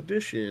special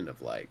edition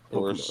of like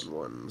course. Pokemon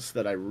ones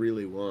that I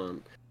really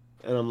want,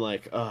 and I'm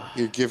like,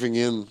 You're giving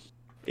in.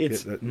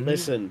 it's Yeah,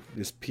 listen.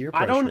 This peer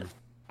I pressure.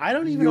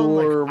 don't even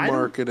own Your like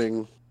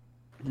marketing.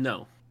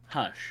 no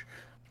hush.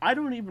 I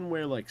don't even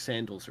wear like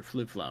sandals or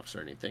flip flops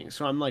or anything.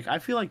 So I'm like, I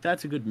feel like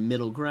that's a good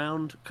middle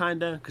ground,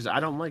 kinda, because I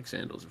don't like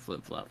sandals or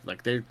flip flops.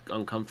 Like they're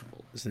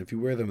uncomfortable. Listen, if you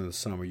wear them in the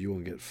summer, you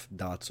won't get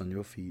dots on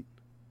your feet.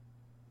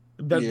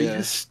 That'd be Yeah,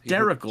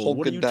 hysterical.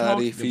 What are you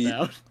polka-dotty talking feet.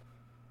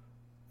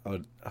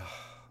 about?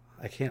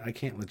 I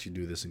can't let you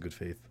do this in good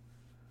faith.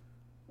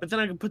 But then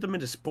I could put them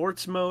into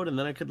sports mode, and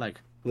then I could like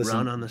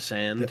run on the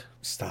sand.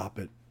 Stop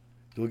it.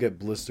 You'll get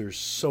blisters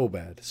so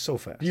bad, so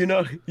fast. Do you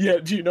know? Yeah.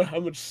 Do you know how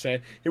much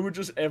sand? It would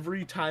just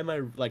every time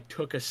I like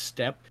took a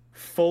step,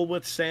 full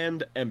with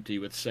sand, empty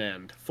with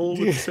sand, full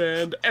with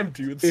sand,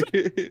 empty with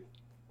sand.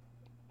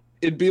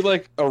 It'd be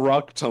like a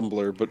rock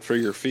tumbler, but for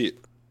your feet.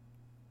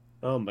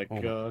 Oh my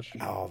gosh.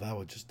 Oh,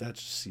 that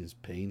just seems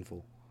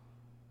painful.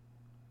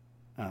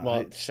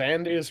 Well,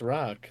 sand is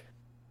rock.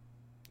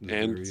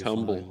 And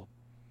tumble.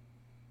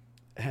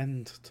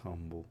 And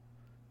tumble.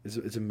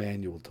 It's a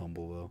manual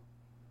tumble though.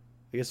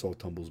 I guess all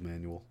tumble's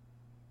manual.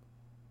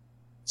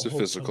 It's a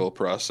physical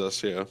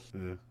process, yeah.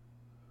 Yeah.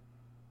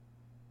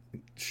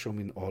 Show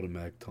me an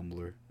automatic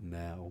tumbler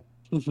now.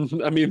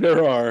 I mean,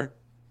 there are.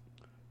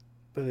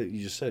 But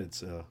you just said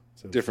it's a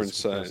different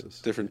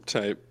size, different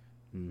type.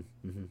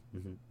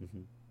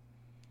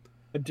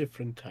 A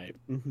different type.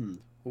 Mm-hmm.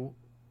 Well,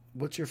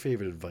 what's your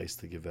favorite advice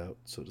to give out,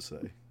 so to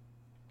say?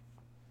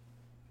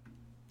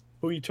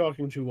 Who are you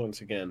talking to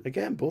once again?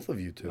 Again, both of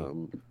you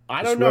two.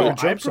 I don't know.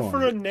 I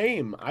prefer a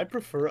name.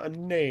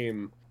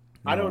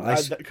 I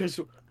don't because.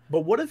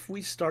 But what if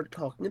we start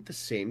talking at the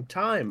same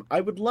time? I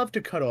would love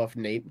to cut off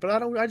Nate, but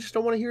I just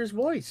don't want to hear his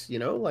voice. You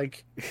know,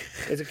 like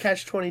it's a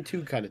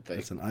catch-22 kind of thing.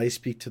 Listen, I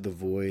speak to the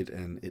void,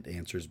 and it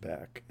answers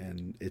back,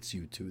 and it's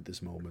you two at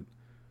this moment.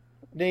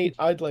 Nate,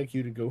 I'd like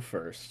you to go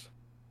first.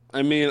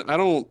 I mean,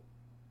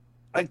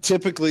 I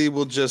typically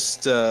will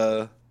just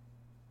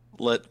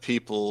let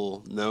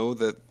people know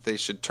that they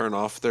should turn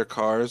off their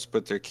cars,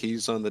 put their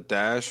keys on the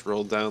dash,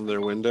 roll down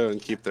their window,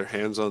 and keep their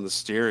hands on the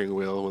steering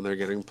wheel when they're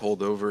getting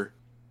pulled over.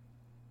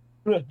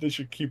 They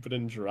should keep it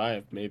in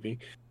drive, maybe.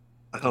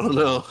 I don't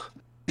know.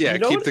 Yeah,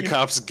 keep the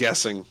cops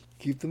guessing.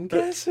 Keep them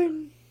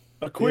guessing.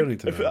 A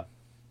quick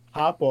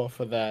hop off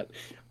of that.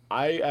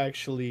 I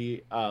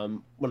actually,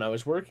 when I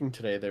was working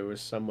today, there was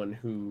someone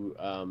who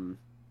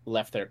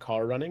left their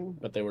car running,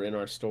 but they were in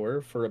our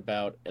store for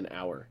about an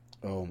hour.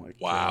 Oh my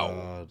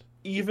God.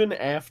 Even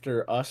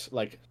after us,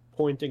 like,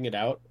 pointing it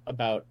out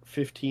about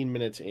 15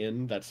 minutes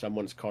in that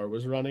someone's car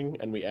was running,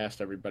 and we asked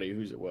everybody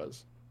whose it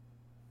was.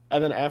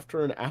 And then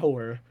after an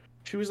hour,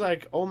 she was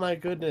like, oh my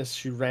goodness.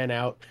 She ran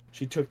out.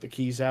 She took the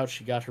keys out.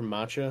 She got her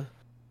matcha.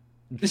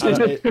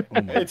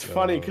 It's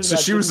funny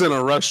because she was in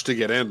a rush to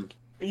get in.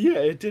 Yeah,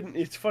 it didn't.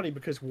 It's funny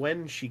because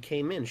when she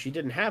came in, she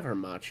didn't have her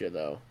matcha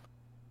though.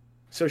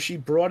 So she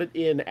brought it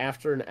in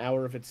after an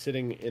hour of it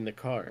sitting in the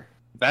car.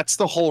 That's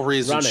the whole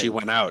reason she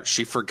went out.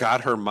 She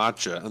forgot her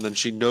matcha, and then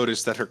she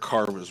noticed that her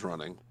car was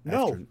running.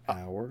 After an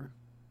hour?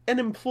 An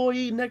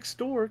employee next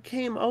door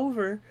came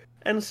over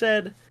and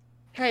said,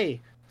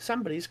 hey,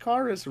 somebody's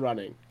car is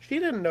running. She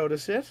didn't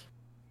notice it.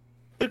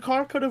 The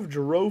car could have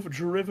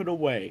driven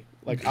away,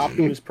 like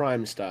Optimus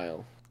Prime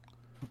style.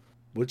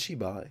 What'd she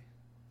buy?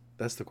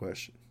 That's the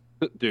question.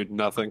 Dude,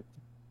 nothing.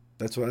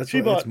 That's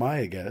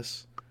my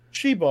guess.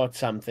 She bought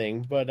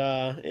something, but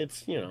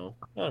it's, I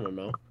don't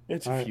know.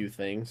 It's a few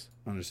things.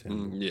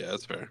 Understand? Yeah,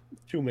 that's fair.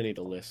 Too many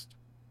to list.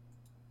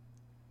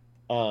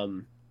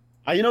 You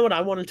know what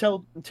I want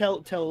to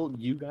tell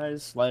you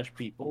guys /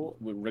 people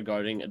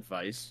regarding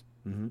advice?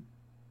 Mm-hmm.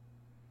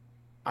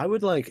 I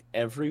would like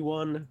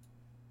everyone,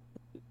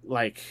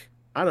 I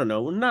don't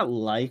know, not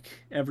like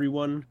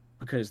everyone,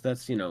 because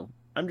that's,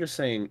 I'm just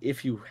saying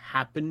if you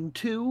happen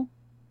to,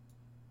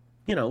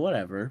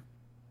 whatever,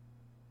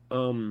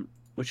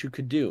 what you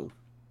could do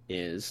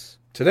is...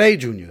 Today,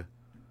 Junior.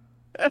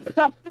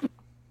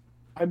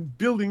 I'm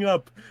building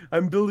up,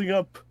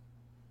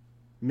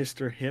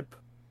 Mr. Hip.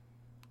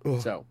 Oh.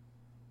 So,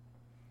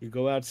 you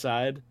go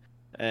outside,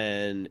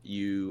 and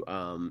you,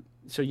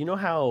 so you know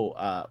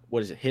how,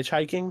 what is it,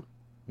 hitchhiking?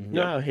 You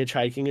know how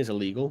hitchhiking is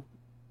illegal?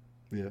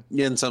 Yeah.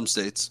 Yeah, in some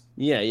states.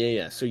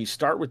 Yeah. So you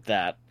start with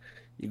that.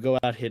 You go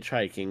out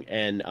hitchhiking,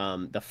 and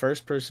the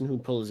first person who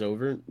pulls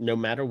over, no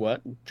matter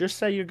what, just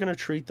say you're going to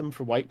treat them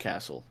for White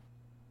Castle.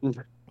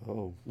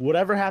 Oh.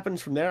 Whatever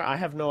happens from there, I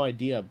have no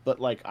idea. But,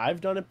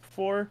 I've done it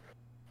before,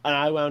 and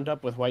I wound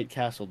up with White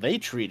Castle. They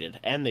treated,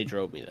 and they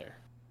drove me there.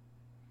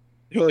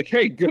 You're like,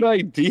 hey, good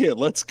idea.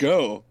 Let's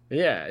go.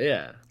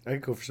 Yeah. I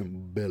could go for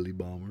some belly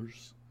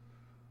bombers.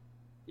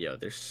 Yo,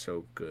 they're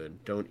so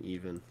good. Don't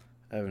even.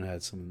 I haven't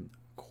had some in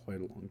quite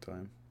a long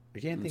time. I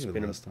can't think of the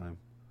last time.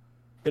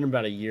 Been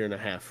about 1.5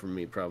 years for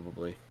me,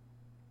 probably.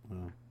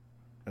 Wow.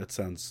 That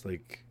sounds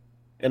like...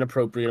 an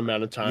appropriate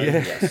amount of time,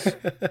 yeah. Yes.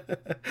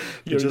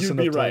 Just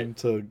enough time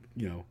to,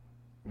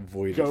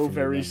 avoid go it from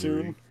very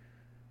soon.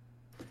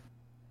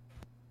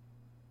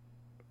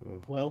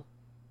 Oh. Well.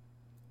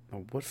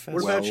 What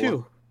about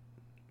you?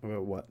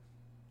 About what?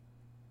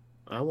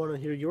 I want to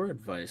hear your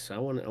advice. I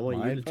want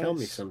you to tell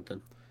me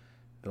something.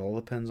 It all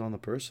depends on the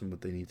person, what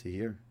they need to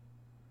hear.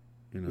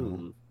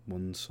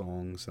 One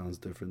song sounds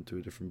different to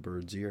a different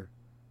bird's ear.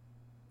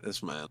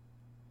 This man.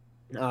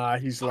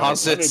 He's like,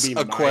 posits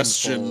a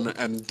question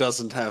and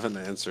doesn't have an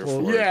answer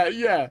for it.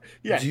 Yeah.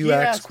 Do you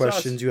ask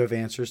questions you have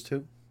answers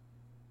to?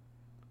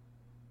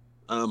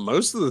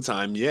 Most of the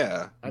time,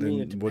 yeah. I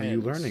mean, what are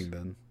you learning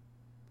then?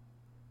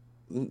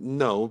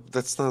 No,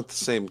 that's not the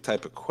same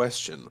type of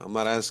question. I'm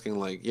not asking,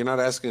 you're not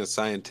asking a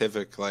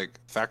scientific,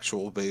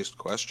 factual-based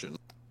question.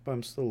 But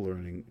I'm still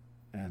learning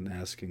and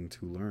asking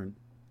to learn.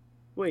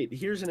 Wait,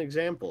 here's an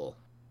example.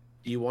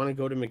 Do you want to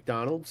go to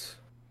McDonald's?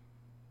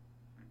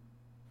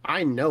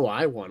 I know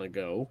I want to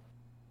go.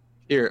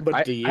 Here,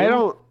 but do you? I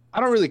don't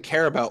really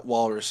care about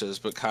walruses,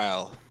 but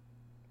Kyle,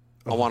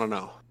 I want to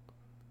know.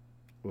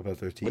 What about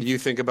their teeth? What do you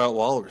think about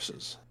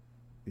walruses?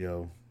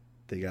 Yo,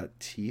 they got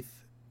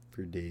teeth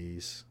for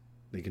days.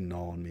 They can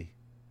gnaw on me.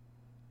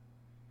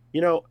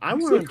 I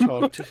want to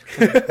talk to...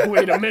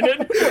 Wait a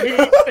minute.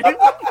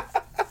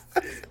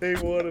 They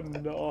want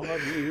to gnaw on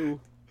you.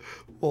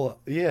 Well,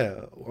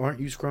 yeah. Aren't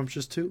you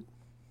scrumptious too?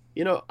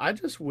 I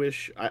just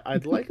wish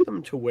I'd like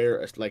them to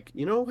wear like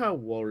how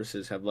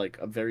walruses have like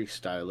a very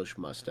stylish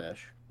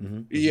mustache.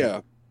 Mm-hmm.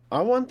 Yeah.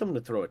 I want them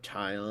to throw a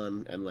tie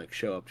on and like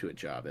show up to a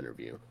job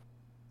interview.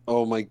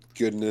 Oh my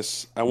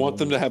goodness. I want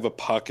them to have a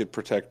pocket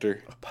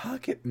protector. A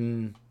pocket?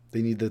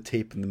 They need the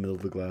tape in the middle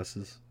of the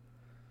glasses.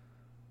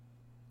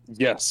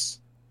 Yes.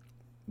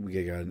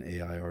 We got an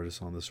AI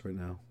artist on this right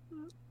now.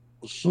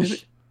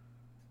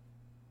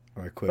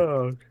 All right, quick.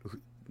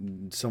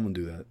 Someone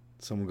do that.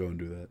 Someone go and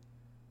do that.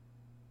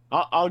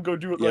 I'll go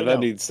do it right now. Yeah, that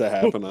needs to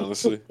happen,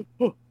 honestly.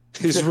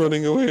 He's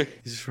running away.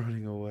 He's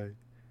running away.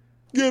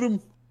 Get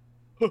him.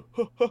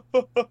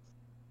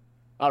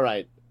 All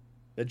right.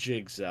 The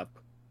jig's up.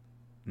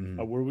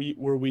 Mm-hmm.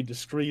 Were we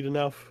discreet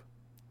enough?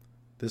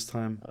 This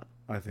time,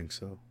 I think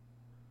so.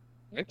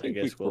 I think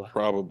we're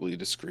probably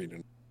discreet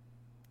enough.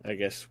 I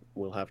guess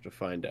we'll have to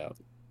find out.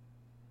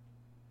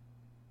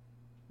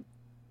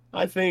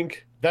 I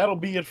think that'll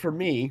be it for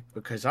me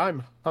because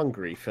I'm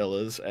hungry,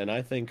 fellas, and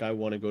I think I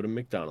want to go to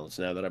McDonald's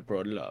now that I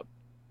brought it up.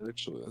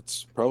 Actually,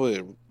 that's probably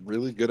a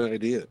really good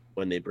idea.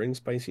 When they bring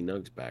spicy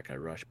nugs back, I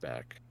rush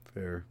back.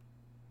 Fair.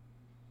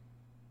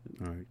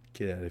 All right,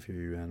 get out of here,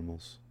 you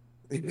animals.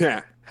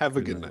 Yeah, have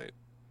a good night.